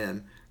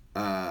 man.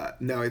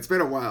 No, it's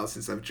been a while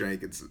since I've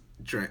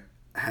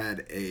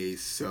had a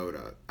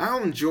soda.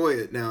 I'll enjoy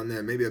it now and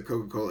then, maybe a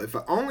Coca-Cola,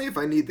 only if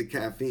I need the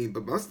caffeine,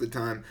 but most of the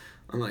time,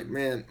 I'm like,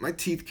 man, my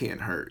teeth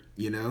can't hurt,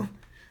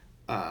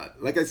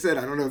 Like I said,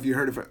 I don't know if you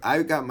heard of it,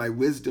 I got my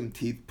wisdom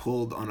teeth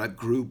pulled on a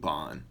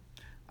Groupon.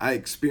 I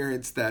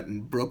experienced that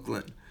in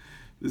Brooklyn.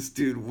 This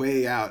dude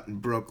way out in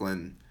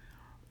Brooklyn,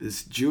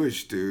 this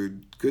Jewish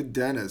dude, good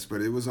dentist,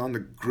 but it was on the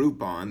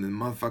Groupon, the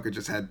motherfucker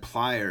just had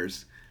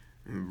pliers,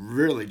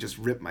 really just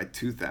ripped my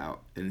tooth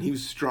out, and he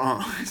was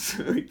strong,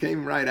 so it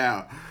came right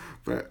out.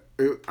 But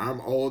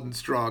I'm old and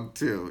strong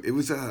too. It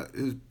was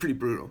pretty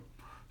brutal.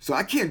 So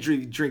I can't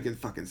drinking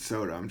fucking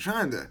soda. I'm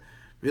trying to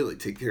really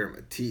take care of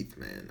my teeth,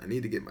 man. I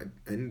need to get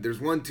and there's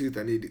one tooth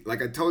I need to,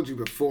 like I told you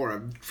before,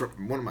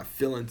 one of my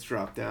fillings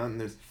dropped down, and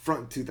there's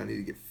front tooth I need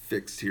to get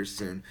fixed here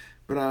soon.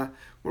 But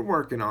we're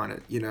working on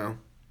it,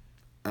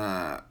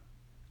 but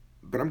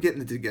I'm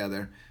getting it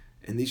together,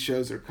 and these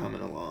shows are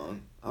coming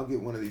along. I'll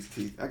get one of these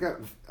teeth. I got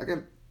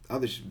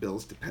other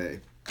bills to pay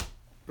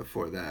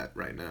before that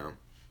right now.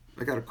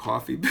 I got a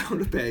coffee bill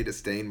to pay to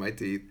stain my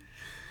teeth.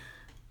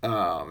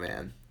 Oh,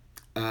 man.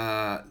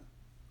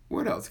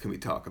 What else can we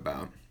talk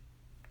about?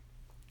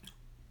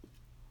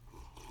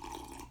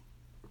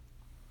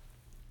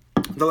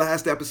 The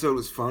last episode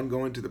was fun,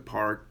 going to the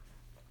park.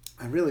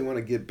 I really want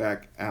to get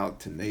back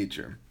out to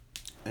nature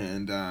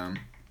and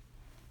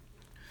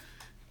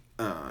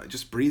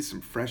just breathe some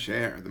fresh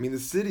air. I mean, the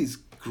city's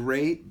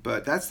great,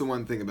 but that's the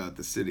one thing about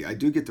the city. I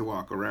do get to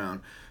walk around,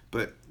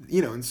 but,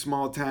 in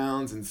small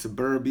towns and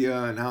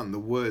suburbia and out in the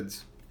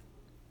woods,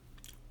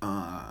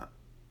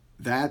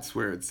 that's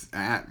where it's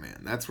at,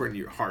 man. That's when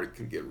your heart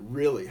can get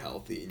really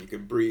healthy and you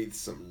can breathe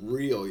some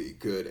really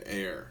good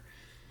air,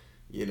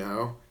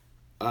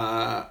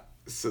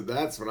 So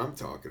that's what I'm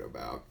talking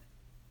about.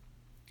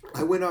 I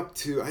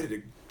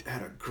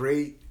had a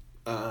great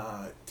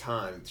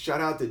time. Shout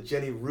out to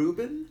Jenny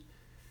Rubin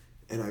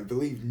and I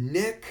believe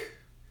Nick.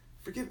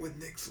 Forget what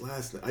Nick's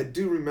last name. I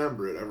do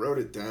remember it. I wrote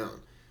it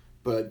down.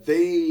 But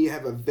they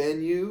have a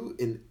venue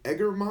in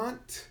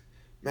Egremont,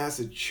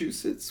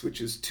 Massachusetts, which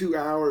is 2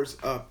 hours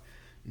up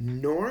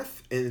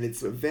north, and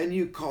it's a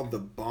venue called The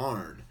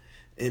Barn.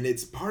 And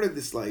it's part of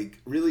this like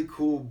really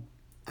cool,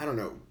 I don't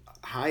know,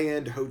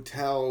 high-end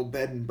hotel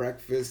bed and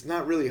breakfast,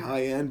 not really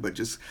high-end, but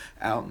just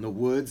out in the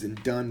woods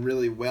and done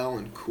really well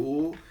and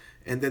cool.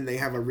 And then they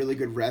have a really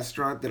good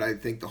restaurant that I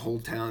think the whole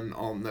town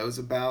all knows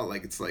about.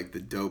 Like, it's like the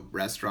dope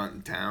restaurant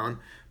in town.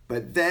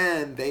 But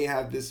then they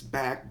have this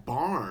back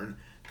barn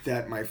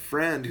that my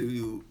friend,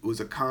 who was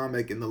a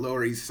comic in the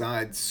Lower East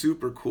Side,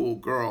 super cool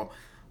girl,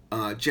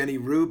 Jenny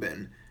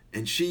Rubin,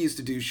 and she used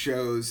to do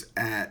shows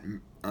at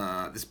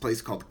this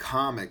place called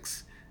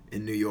Comics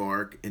in New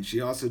York. And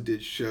she also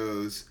did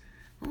shows,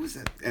 what was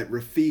that, at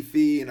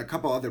Rafifi and a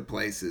couple other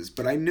places.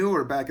 But I knew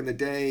her back in the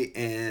day,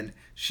 and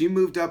she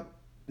moved up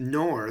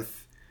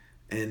north,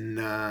 and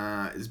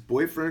his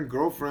boyfriend,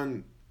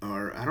 girlfriend,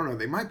 or I don't know,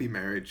 they might be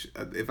married.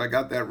 If I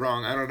got that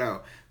wrong, I don't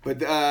know.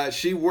 But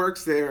she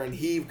works there, and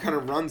he kind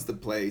of runs the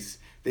place.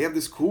 They have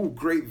this cool,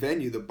 great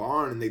venue, the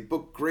barn, and they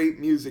book great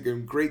music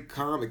and great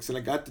comics. And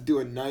I got to do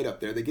a night up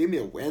there. They gave me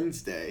a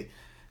Wednesday,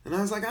 and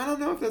I was like, I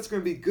don't know if that's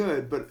going to be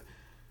good. But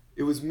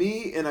it was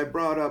me, and I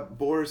brought up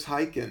Boris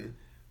Hyken,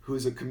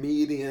 who's a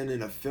comedian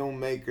and a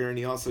filmmaker, and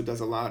he also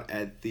does a lot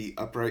at the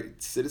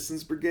Upright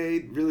Citizens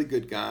Brigade. Really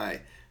good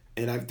guy.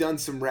 And I've done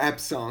some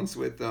rap songs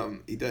with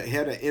him. He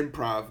had an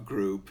improv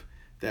group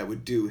that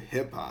would do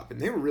hip-hop,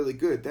 and they were really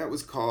good. That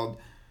was called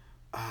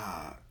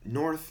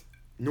North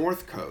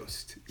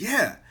Coast.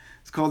 Yeah,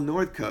 it's called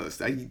North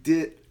Coast.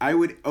 I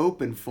would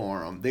open for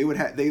them.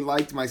 They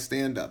liked my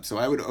stand-up, so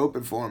I would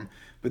open for them.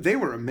 But they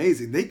were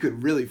amazing. They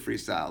could really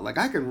freestyle. Like,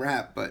 I can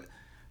rap, but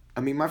I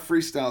mean, my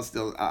freestyle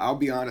still, I'll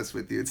be honest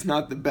with you, it's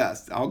not the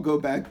best. I'll go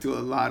back to a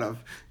lot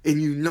of,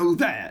 and you know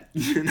that,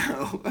 you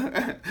know?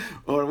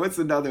 Or what's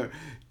another,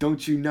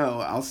 don't you know?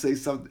 I'll say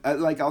something,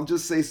 I'll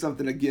just say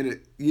something to get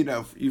it, you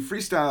know, your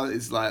freestyle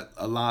is like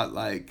a lot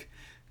like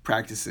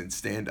practicing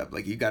stand-up.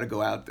 Like, you got to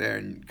go out there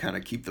and kind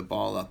of keep the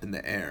ball up in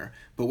the air.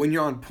 But when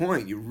you're on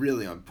point, you're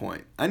really on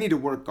point. I need to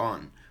work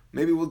on,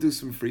 maybe we'll do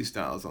some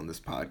freestyles on this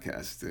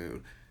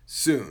podcast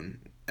soon,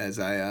 as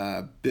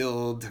I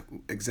build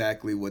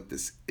exactly what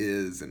this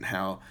is and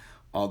how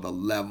all the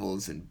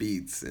levels and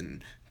beats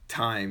and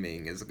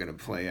timing is going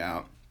to play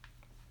out.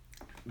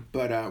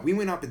 But we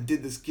went up and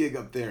did this gig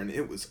up there, and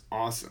it was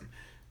awesome.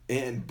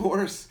 And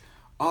Boris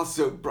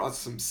also brought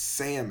some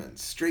salmon,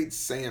 straight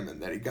salmon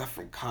that he got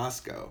from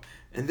Costco.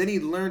 And then he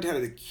learned how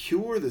to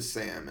cure the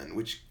salmon,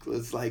 which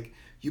is like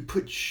you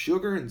put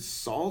sugar and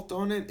salt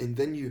on it, and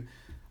then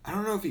I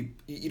don't know if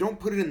you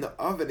don't put it in the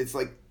oven. It's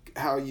like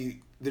how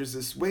there's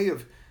this way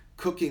of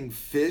cooking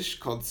fish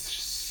called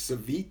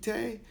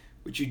ceviche,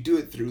 which you do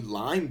it through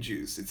lime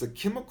juice. It's a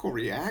chemical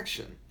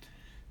reaction.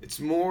 It's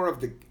more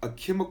of a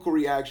chemical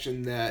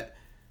reaction that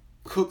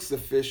cooks the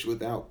fish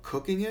without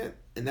cooking it,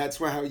 and that's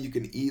how you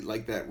can eat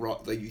like that raw.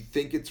 Like, you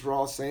think it's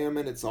raw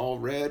salmon, it's all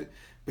red,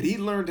 but he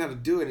learned how to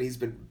do it, and he's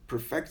been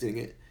perfecting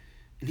it.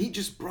 And he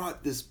just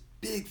brought this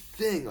big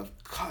thing of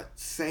cut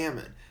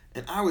salmon,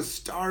 and I was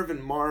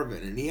starving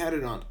Marvin, and he had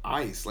it on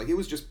ice. Like, it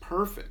was just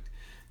perfect.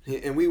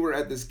 And we were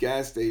at this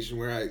gas station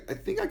where I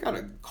think I got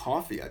a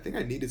coffee. I think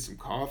I needed some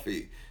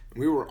coffee. And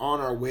we were on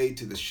our way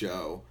to the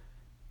show.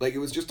 Like, it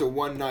was just a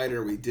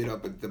one-nighter we did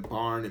up at the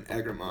barn in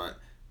Egremont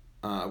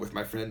with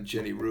my friend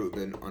Jenny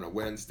Rubin on a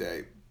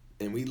Wednesday.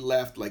 And we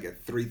left like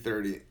at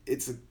 3:30.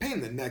 It's a pain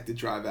in the neck to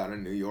drive out of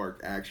New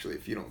York, actually,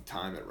 if you don't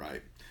time it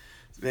right.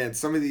 Man,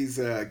 some of these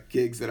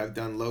gigs that I've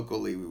done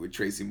locally with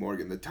Tracy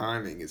Morgan, the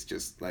timing is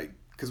just like,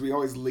 because we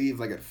always leave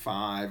like at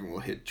 5 and we'll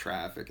hit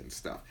traffic and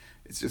stuff.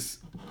 It's just,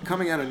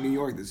 coming out of New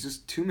York, there's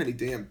just too many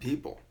damn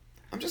people.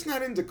 I'm just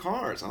not into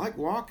cars. I like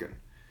walking.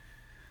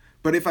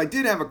 But if I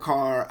did have a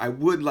car, I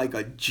would like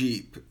a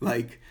Jeep.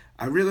 Like,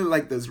 I really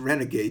like those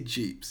Renegade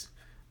Jeeps.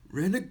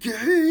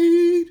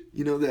 Renegade!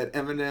 You know that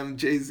Eminem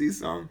Jay-Z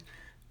song?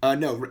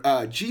 No,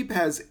 Jeep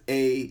has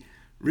a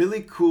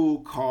really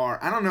cool car.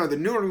 I don't know, the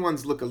newer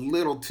ones look a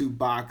little too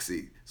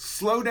boxy.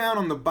 Slow down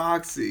on the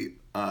boxy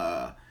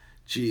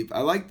Jeep.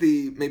 I like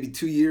the, maybe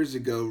 2 years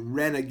ago,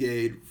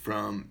 Renegade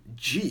from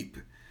Jeep.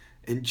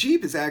 And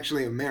Jeep is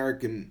actually an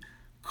American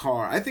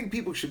car. I think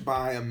people should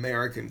buy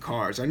American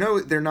cars. I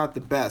know they're not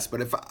the best,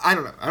 but I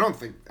don't know. I don't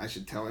think I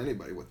should tell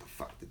anybody what the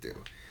fuck to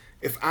do.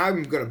 If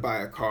I'm going to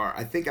buy a car,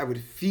 I think I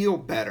would feel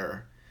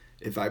better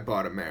if I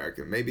bought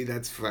American. Maybe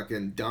that's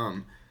fucking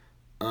dumb.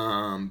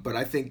 But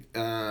I think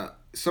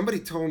somebody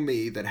told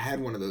me that had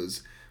one of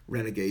those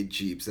Renegade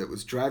Jeeps that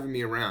was driving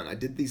me around. I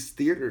did these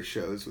theater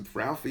shows with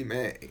Ralphie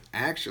May,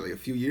 actually, a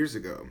few years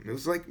ago. It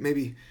was like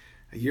maybe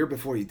a year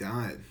before he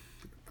died.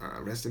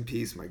 Rest in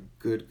peace, my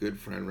good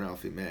friend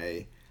Ralphie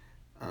May.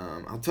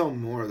 I'll tell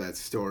more of that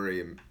story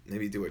and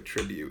maybe do a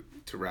tribute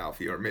to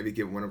Ralphie, or maybe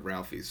get one of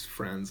Ralphie's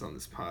friends on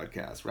this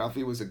podcast.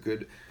 Ralphie was a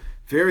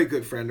very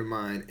good friend of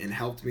mine and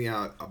helped me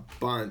out a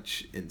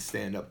bunch in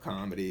stand-up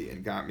comedy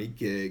and got me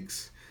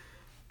gigs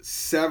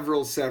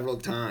several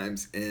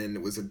times,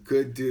 and was a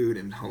good dude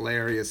and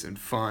hilarious and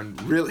fun,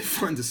 really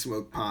fun to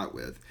smoke pot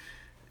with.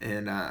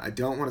 And I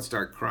don't want to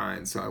start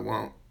crying, so I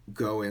won't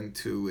go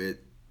into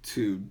it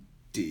too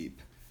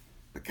deep.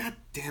 But god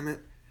damn it,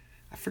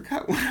 I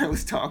forgot what I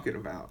was talking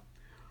about.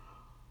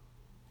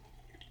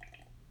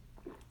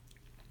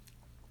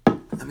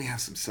 Let me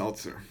have some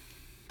seltzer.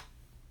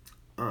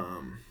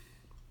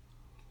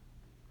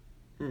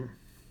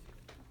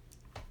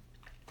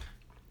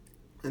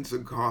 And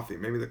some coffee.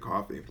 Maybe the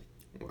coffee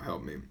will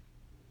help me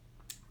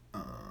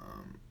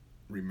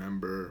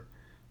remember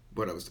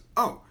what I was...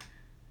 Oh!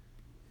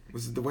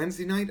 Was it the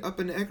Wednesday night up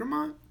in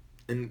Egremont?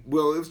 And,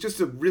 well, it was just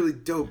a really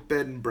dope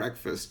bed and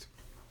breakfast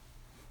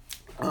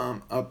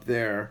up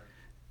there.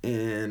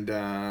 And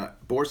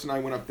Boris and I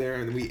went up there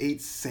and we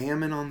ate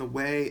salmon on the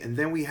way. And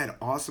then we had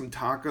awesome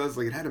tacos.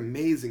 Like, it had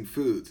amazing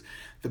foods.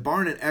 The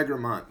barn in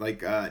Egremont,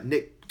 like,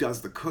 Nick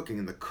does the cooking.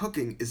 And the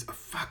cooking is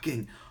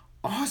fucking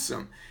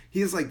awesome.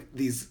 He has, like,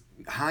 these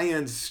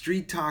high-end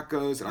street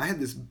tacos. And I had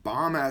this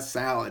bomb-ass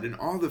salad. And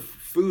all the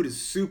food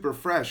is super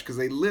fresh because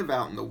they live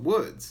out in the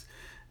woods.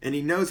 And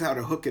he knows how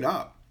to hook it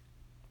up.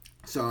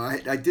 So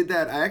I did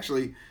that. I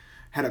actually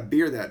had a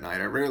beer that night.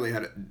 I rarely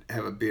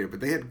have a beer, but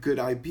they had good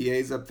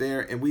IPAs up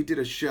there, and we did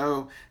a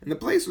show, and the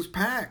place was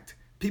packed.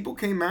 People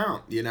came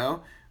out, you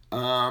know,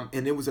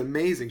 and it was an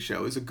amazing show.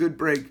 It was a good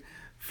break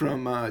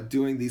from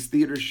doing these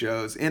theater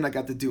shows, and I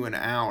got to do an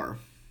hour.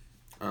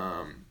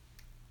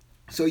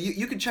 So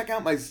you can check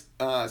out my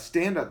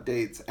stand-up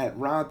dates at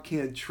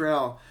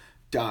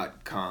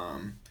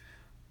robcantrell.com.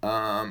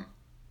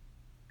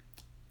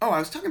 Oh, I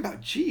was talking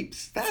about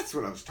Jeeps. That's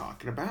what I was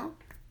talking about.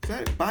 Is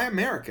that Buy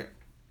American?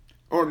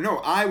 Or no,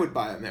 I would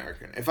buy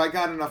American. If I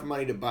got enough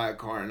money to buy a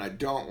car and I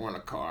don't want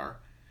a car.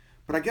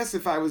 But I guess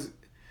if I was...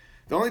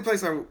 The only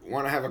place I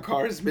want to have a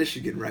car is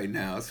Michigan right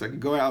now. So I can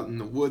go out in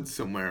the woods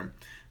somewhere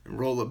and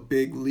roll a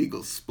big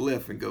legal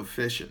spliff and go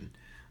fishing.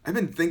 I've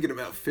been thinking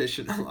about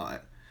fishing a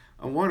lot.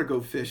 I want to go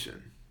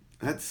fishing.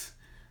 I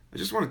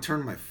just want to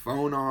turn my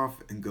phone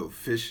off and go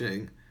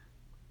fishing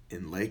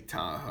in Lake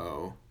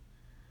Tahoe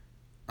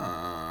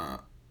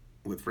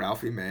with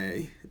Ralphie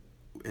May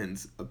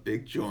and a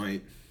big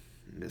joint.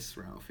 Miss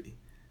Ralphie.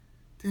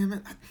 Damn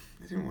it. I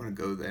didn't want to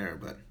go there,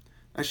 but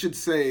I shouldn't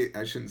say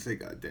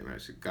God damn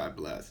it. God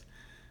bless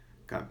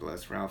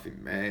Ralphie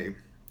May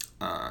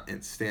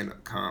and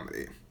stand-up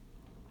comedy.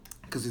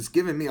 Because it's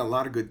given me a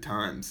lot of good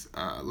times.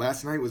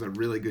 Last night was a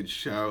really good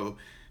show.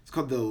 It's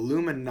called the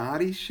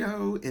Illuminati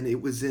Show, and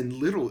it was in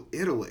Little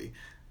Italy.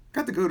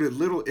 Got to go to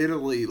Little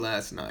Italy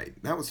last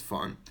night. That was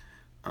fun.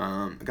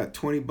 I got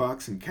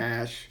 $20 in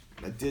cash.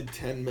 I did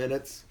 10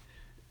 minutes.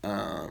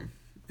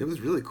 It was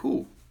really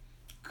cool.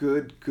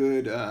 Good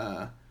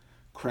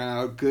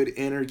crowd, good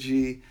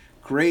energy,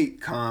 great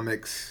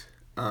comics.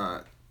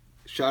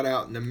 Shout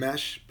out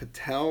Nimesh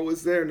Patel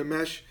was there.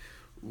 Nimesh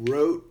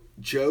wrote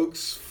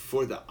jokes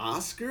for the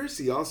Oscars.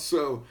 He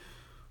also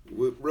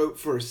wrote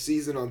for a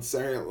season on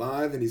Saturday Night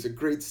Live, and he's a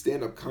great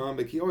stand-up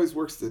comic. He always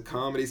works the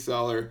Comedy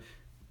Cellar.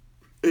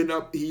 And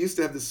he used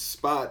to have this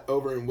spot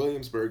over in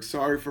Williamsburg.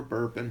 Sorry for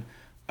burping.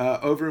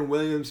 Over in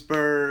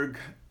Williamsburg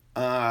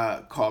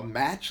called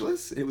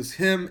Matchless. It was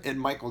him and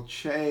Michael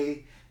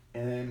Che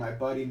and my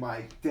buddy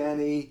Mike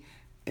Denny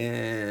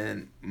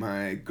and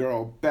my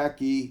girl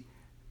Becky.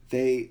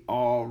 They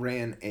all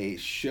ran a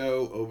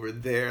show over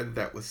there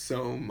that was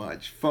so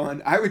much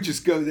fun. I would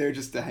just go there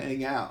just to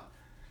hang out.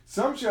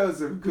 Some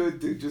shows are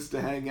good just to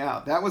hang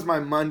out. That was my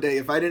Monday.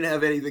 If I didn't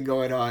have anything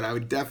going on, I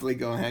would definitely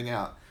go hang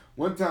out.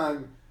 One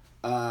time,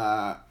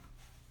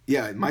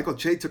 Michael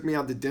Che took me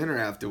out to dinner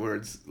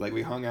afterwards. Like,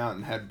 we hung out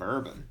and had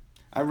bourbon.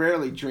 I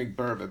rarely drink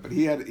bourbon, but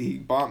he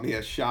bought me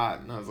a shot,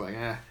 and I was like,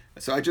 eh.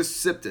 So I just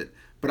sipped it.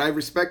 But I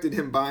respected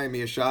him buying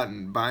me a shot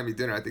and buying me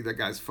dinner. I think that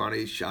guy's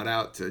funny. Shout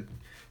out to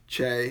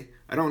Che.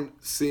 I don't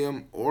see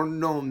him or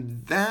know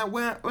him that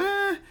well.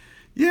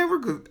 Yeah, we're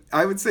good.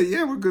 I would say,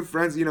 yeah, we're good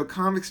friends. You know,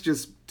 comics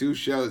just do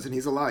shows, and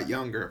he's a lot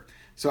younger.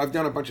 So I've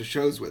done a bunch of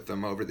shows with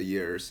him over the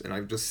years, and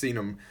I've just seen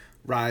him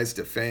rise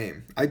to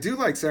fame. I do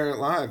like Saturday Night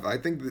Live. I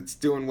think it's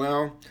doing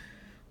well.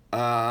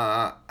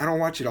 I don't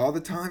watch it all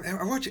the time.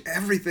 I watch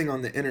everything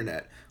on the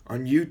internet,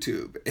 on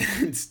YouTube.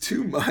 It's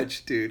too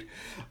much, dude.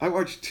 I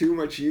watch too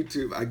much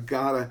YouTube. I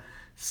gotta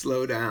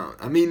slow down.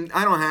 I mean,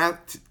 I don't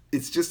have to.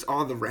 It's just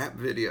all the rap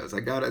videos.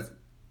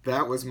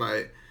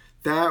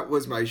 That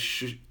was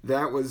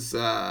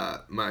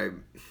my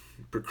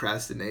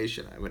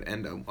procrastination. I would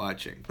end up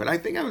watching. But I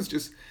think I was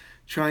just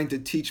trying to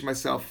teach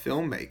myself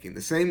filmmaking.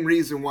 The same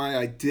reason why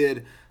I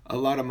did a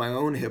lot of my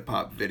own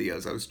hip-hop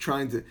videos. I was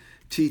trying to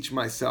teach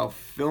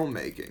myself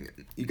filmmaking.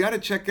 You got to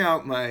check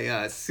out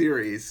my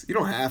series. You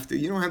don't have to.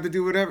 You don't have to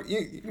do whatever.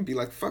 You can be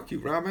like, fuck you,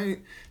 Rob. I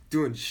ain't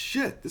doing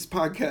shit. This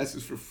podcast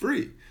is for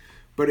free.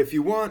 But if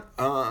you want,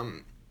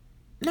 no,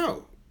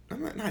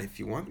 not if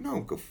you want.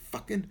 No, go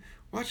fucking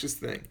watch this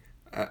thing.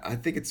 I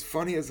think it's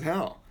funny as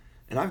hell.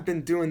 And I've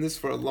been doing this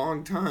for a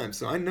long time.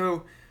 So I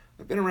know,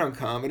 I've been around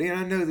comedy, and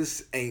I know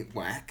this ain't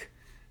whack.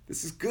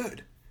 This is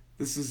good.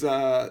 This is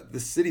the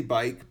City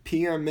Bike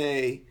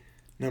PMA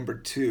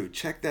 #2.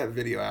 Check that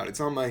video out. It's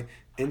on my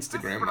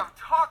Instagram. This is what I'm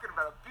talking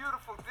about. A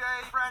beautiful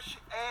day, fresh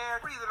air,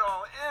 breathe it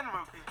all in,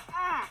 Mookie.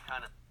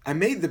 I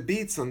made the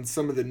beats on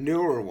some of the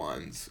newer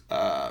ones.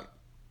 I've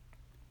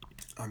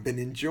been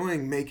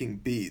enjoying making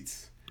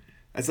beats.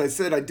 As I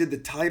said, I did the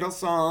title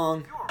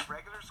song. You were a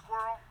regular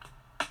squirrel.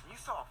 You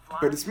saw a flying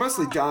But it's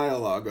mostly squirrel?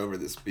 dialogue over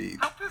this beat.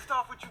 How pissed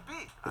off would you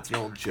be? That's an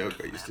old joke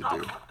I used to do.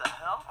 What the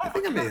hell? I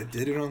think I may have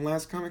did it on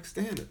Last Comic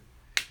Standing.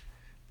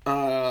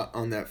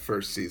 On that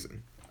first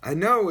season. I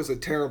know it was a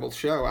terrible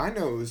show. I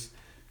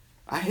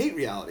hate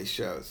reality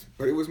shows,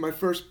 but it was my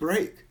first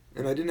break.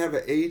 And I didn't have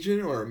an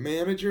agent or a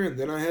manager, and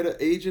then I had an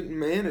agent and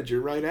manager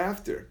right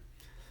after.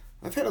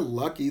 I've had a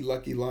lucky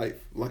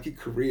life, lucky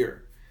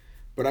career.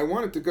 But I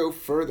wanted to go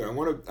further.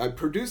 I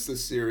produced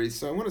this series,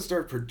 so I want to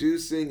start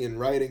producing and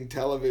writing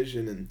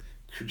television and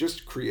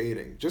just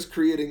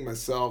creating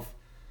myself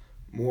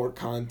more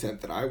content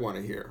that I want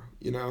to hear,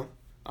 you know?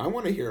 I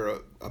want to hear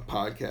a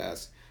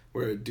podcast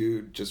where a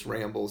dude just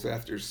rambles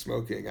after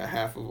smoking a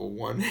half of a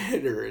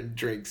one-hitter and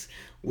drinks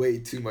way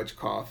too much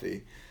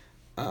coffee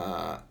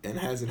and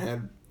hasn't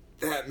had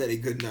that many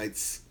good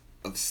nights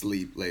of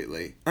sleep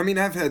lately. I mean,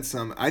 I've had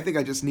some. I think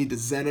I just need to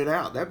zen it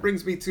out. That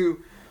brings me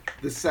to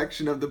the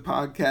section of the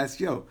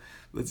podcast,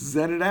 let's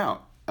zen it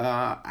out.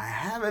 I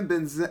haven't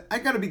been I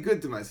gotta be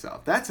good to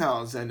myself. That's how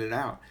I'll zen it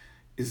out,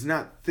 is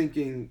not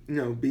thinking,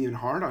 being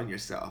hard on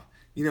yourself.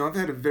 I've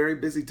had a very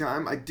busy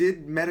time. I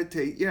did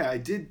meditate. Yeah, I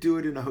did do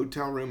it in a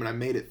hotel room, and I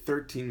made it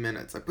 13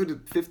 minutes. I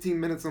put 15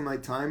 minutes on my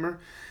timer,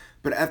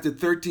 but after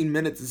 13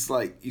 minutes, it's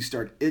like you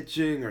start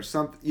itching or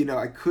something.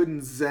 I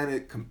couldn't zen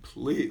it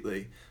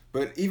completely.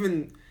 But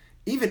even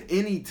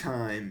any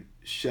time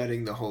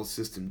shutting the whole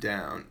system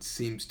down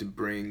seems to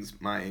bring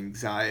my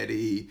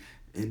anxiety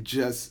and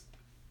just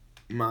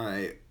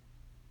my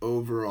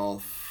overall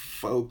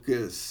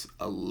focus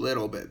a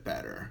little bit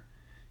better.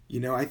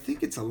 I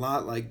think it's a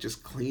lot like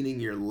just cleaning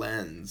your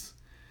lens,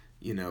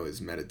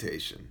 is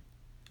meditation.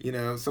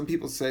 Some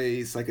people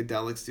say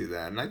psychedelics do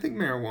that, and I think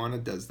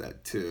marijuana does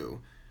that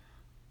too.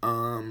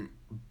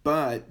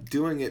 But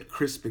doing it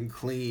crisp and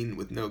clean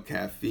with no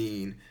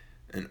caffeine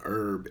and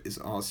herb is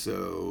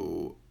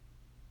also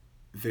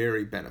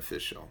very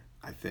beneficial,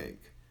 I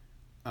think.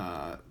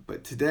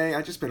 But today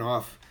I just been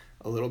off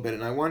a little bit,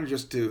 and I wanted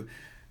just to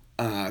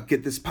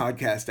get this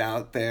podcast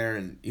out there,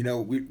 and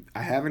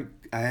I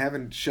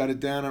haven't shut it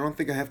down. I don't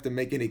think I have to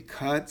make any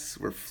cuts.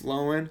 We're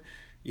flowing.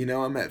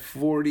 I'm at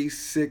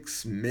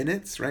 46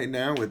 minutes right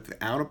now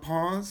without a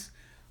pause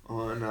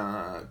on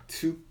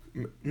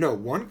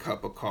one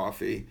cup of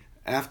coffee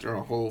after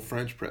a whole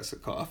French press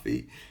of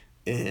coffee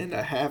and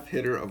a half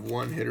hitter of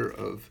one hitter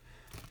of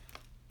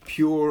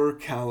pure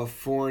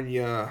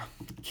California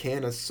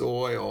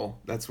Canasoil.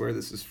 That's where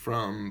this is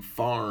from.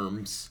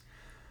 Farms.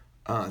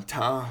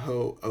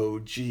 Tahoe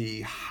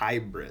OG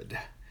hybrid.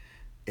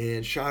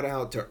 And shout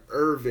out to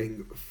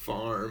Irving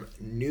Farm,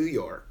 New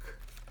York,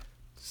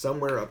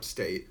 somewhere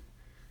upstate,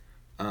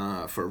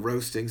 for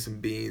roasting some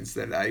beans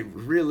that I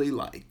really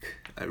like.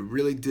 I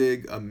really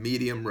dig a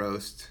medium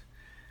roast.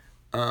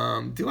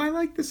 Do I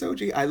like this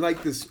OG? I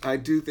like this. I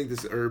do think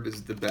this herb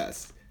is the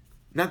best.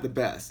 Not the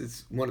best.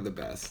 It's one of the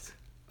best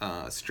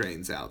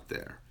strains out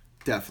there.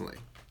 Definitely.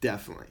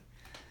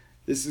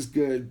 This is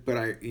good, but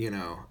I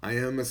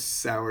am a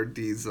sour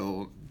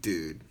diesel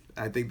dude.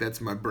 I think that's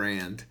my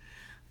brand.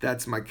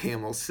 That's my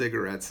Camel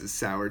cigarettes is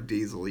sour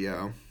diesel,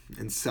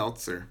 and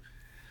seltzer.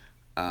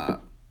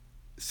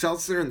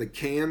 Seltzer in the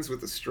cans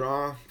with a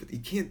straw, but you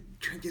can't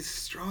drink it.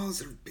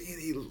 Straws are being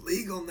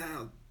illegal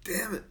now.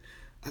 Damn it.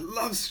 I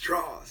love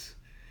straws.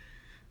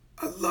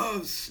 I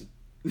was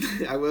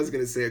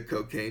going to say a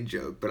cocaine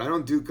joke, but I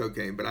don't do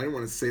cocaine, but I don't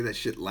want to say that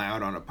shit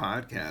loud on a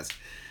podcast.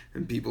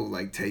 And people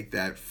take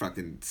that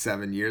fucking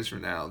 7 years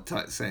from now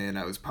saying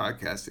I was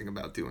podcasting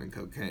about doing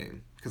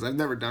cocaine. Because I've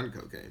never done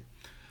cocaine.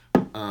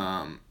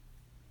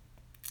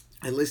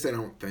 At least I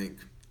don't think.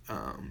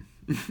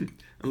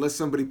 Unless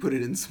somebody put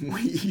it in some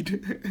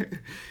weed.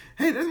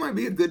 Hey, that might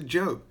be a good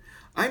joke.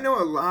 I know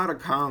a lot of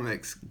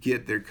comics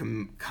get their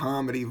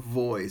comedy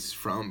voice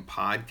from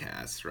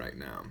podcasts right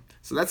now.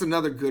 So that's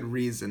another good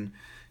reason,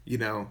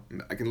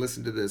 I can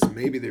listen to this.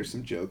 Maybe there's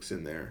some jokes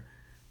in there.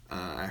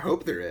 I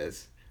hope there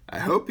is. I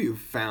hope you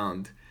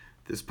found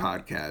this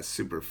podcast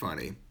super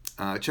funny.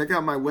 Check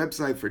out my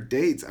website for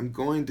dates. I'm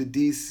going to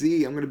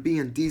D.C. I'm going to be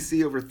in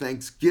D.C. over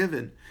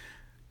Thanksgiving.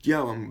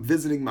 I'm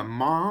visiting my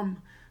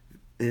mom,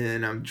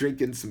 and I'm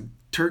drinking some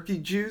turkey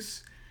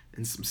juice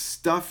and some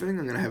stuffing.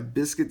 I'm going to have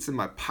biscuits in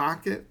my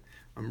pocket.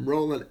 I'm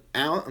rolling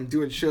out. I'm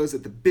doing shows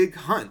at the Big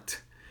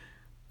Hunt.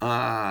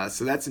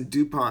 So that's in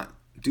DuPont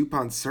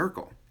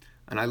Circle.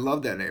 And I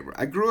love that neighborhood.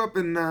 I grew up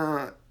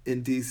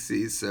in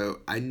D.C., so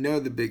I know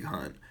the Big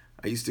Hunt.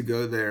 I used to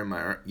go there in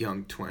my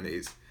young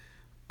 20s.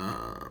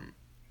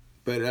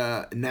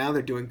 But now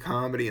they're doing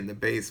comedy in the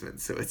basement,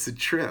 so it's a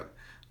trip.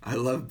 I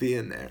love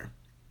being there.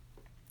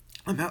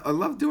 I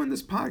love doing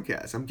this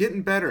podcast. I'm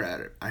getting better at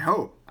it. I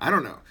hope. I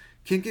don't know.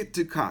 Can't get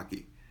too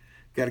cocky.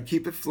 Got to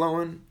keep it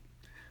flowing.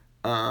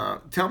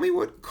 Tell me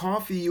what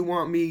coffee you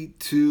want me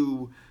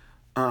to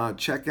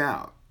check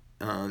out.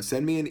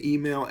 Send me an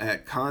email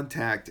at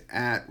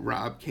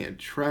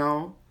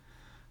contact@RobCantrell.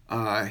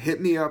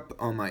 Hit me up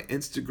on my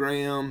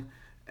Instagram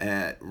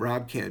at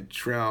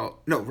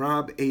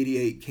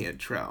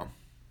Rob88Cantrell.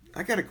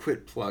 I gotta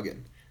quit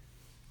plugging.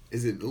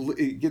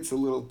 It gets a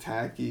little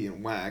tacky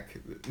and whack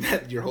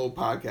that your whole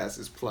podcast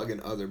is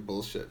plugging other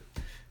bullshit.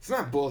 It's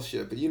not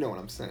bullshit, but you know what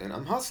I'm saying.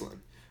 I'm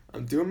hustling.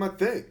 I'm doing my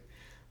thing.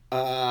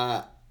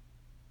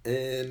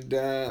 And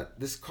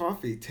this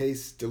coffee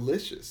tastes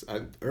delicious.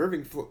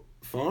 Irving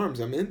Farms,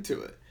 I'm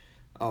into it.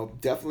 I'll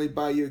definitely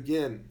buy you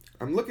again.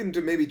 I'm looking to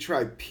maybe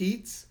try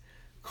Pete's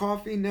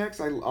coffee next.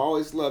 I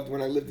always loved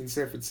when I lived in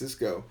San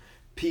Francisco.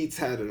 Pete's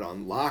had it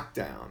on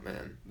lockdown,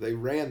 man. They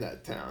ran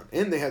that town.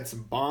 And they had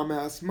some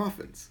bomb-ass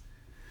muffins.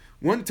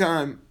 One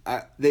time,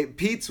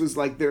 Pete's was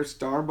like their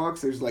Starbucks.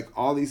 There's like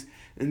all these...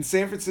 In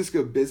San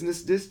Francisco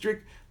Business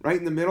District, right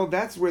in the middle,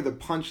 that's where the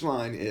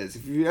Punchline is.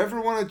 If you ever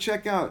want to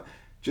check out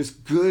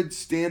just good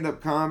stand-up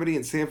comedy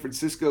in San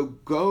Francisco,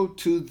 go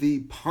to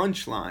the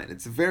Punchline.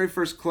 It's the very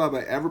first club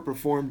I ever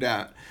performed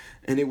at.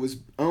 And it was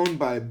owned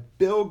by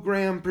Bill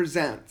Graham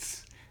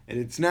Presents. And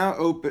it's now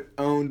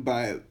owned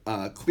by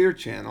Clear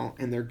Channel.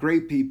 And they're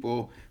great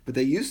people. But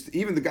they used to,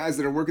 even the guys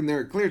that are working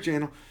there at Clear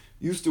Channel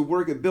used to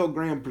work at Bill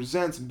Graham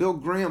Presents. Bill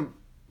Graham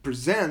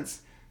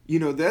Presents, you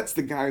know, that's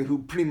the guy who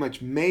pretty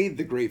much made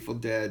the Grateful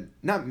Dead.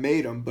 Not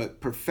made them, but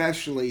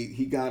professionally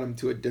he got them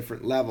to a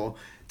different level.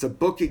 It's a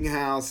booking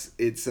house.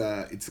 It's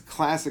a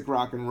classic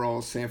rock and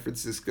roll San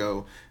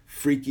Francisco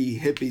freaky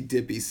hippie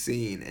dippy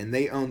scene, and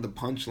they own the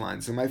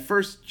Punchline. So my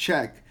first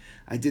check,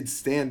 I did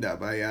stand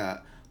up. I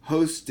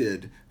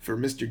hosted for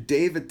Mr.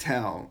 Dave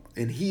Attell,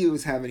 and he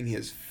was having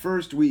his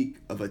first week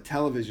of a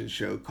television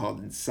show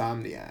called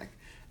Insomniac.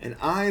 And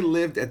I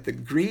lived at the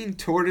Green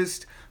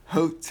Tortoise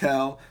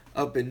Hotel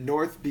up in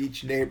North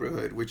Beach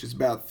neighborhood, which is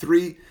about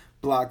 3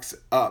 blocks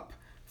up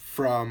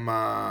from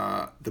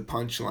the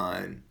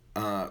Punchline.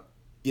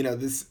 You know,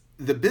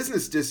 the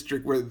business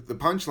district where the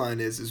Punchline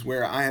is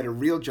where I had a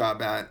real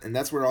job at, and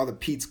that's where all the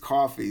Pete's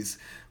coffees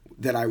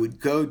that I would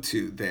go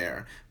to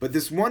there. But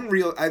this one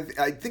I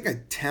think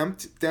I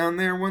temped down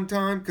there one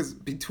time, because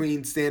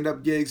between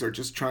stand-up gigs or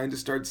just trying to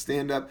start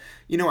stand-up,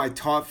 you know, I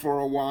taught for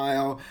a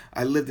while.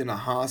 I lived in a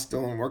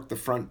hostel and worked the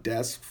front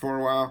desk for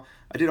a while.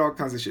 I did all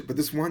kinds of shit. But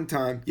this one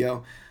time,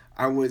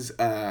 I was,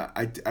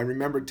 I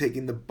remember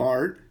taking the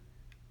BART,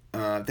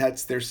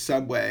 that's their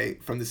subway,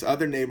 from this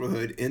other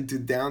neighborhood into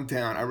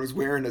downtown. I was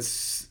wearing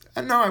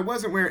I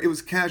wasn't wearing, it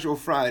was Casual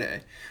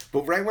Friday.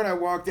 But right when I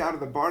walked out of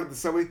the BART at the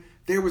subway,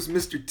 there was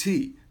Mr.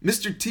 T.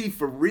 Mr. T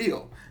for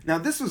real. Now,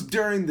 this was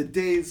during the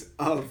days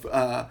of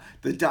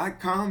the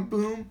dot-com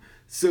boom.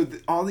 So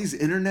all these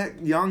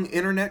young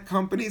internet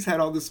companies had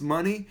all this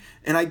money.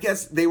 And I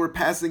guess they were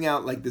passing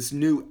out like this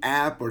new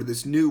app or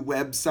this new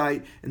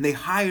website. And they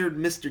hired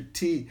Mr.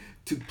 T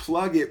to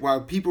plug it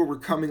while people were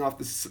coming off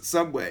the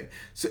subway.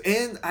 So,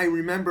 and I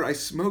remember I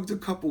smoked a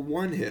couple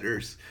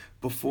one-hitters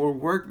before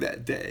work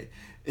that day.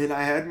 And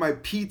I had my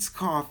Pete's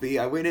coffee.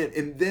 I went in,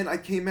 and then I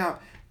came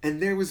out,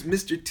 and there was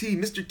Mr.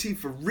 T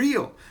for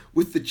real,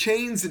 with the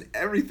chains and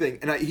everything.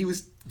 And he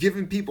was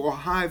giving people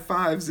high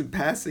fives and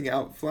passing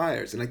out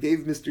flyers. And I gave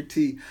Mr.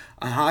 T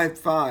a high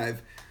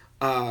five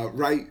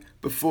right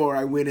before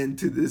I went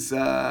into this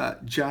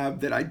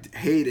job that I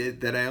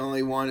hated, that I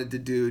only wanted to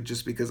do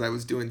just because I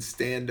was doing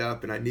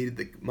stand-up and I needed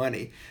the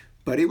money.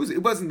 But it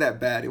wasn't that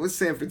bad. It was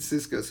San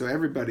Francisco, so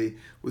everybody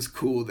was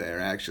cool there,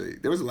 actually.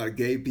 There was a lot of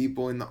gay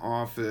people in the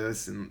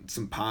office and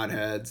some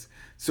potheads.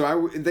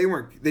 So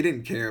they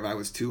didn't care if I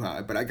was too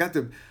high. But I got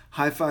to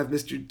high-five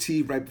Mr.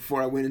 T right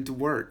before I went into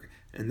work.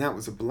 And that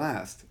was a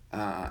blast.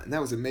 And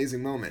that was an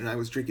amazing moment. And I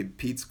was drinking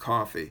Pete's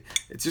coffee.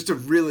 It's just a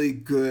really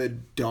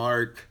good,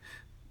 dark...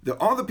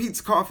 all the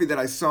Pete's coffee that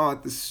I saw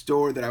at the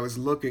store that I was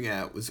looking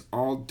at was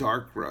all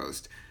dark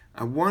roast.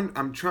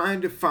 I'm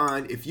trying to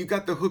find, if you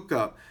got the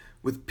hookup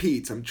with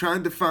Pete's, I'm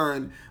trying to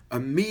find a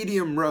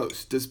medium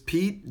roast. Does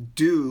Pete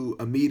do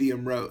a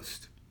medium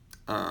roast?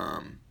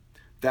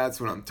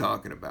 That's what I'm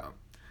talking about.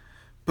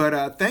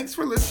 But thanks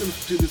for listening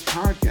to this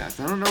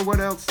podcast. I don't know what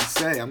else to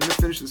say. I'm going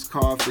to finish this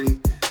coffee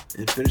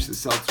and finish the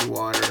seltzer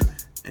water.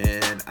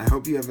 And I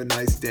hope you have a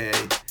nice day.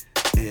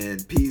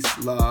 And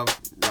peace, love,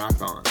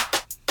 rock on.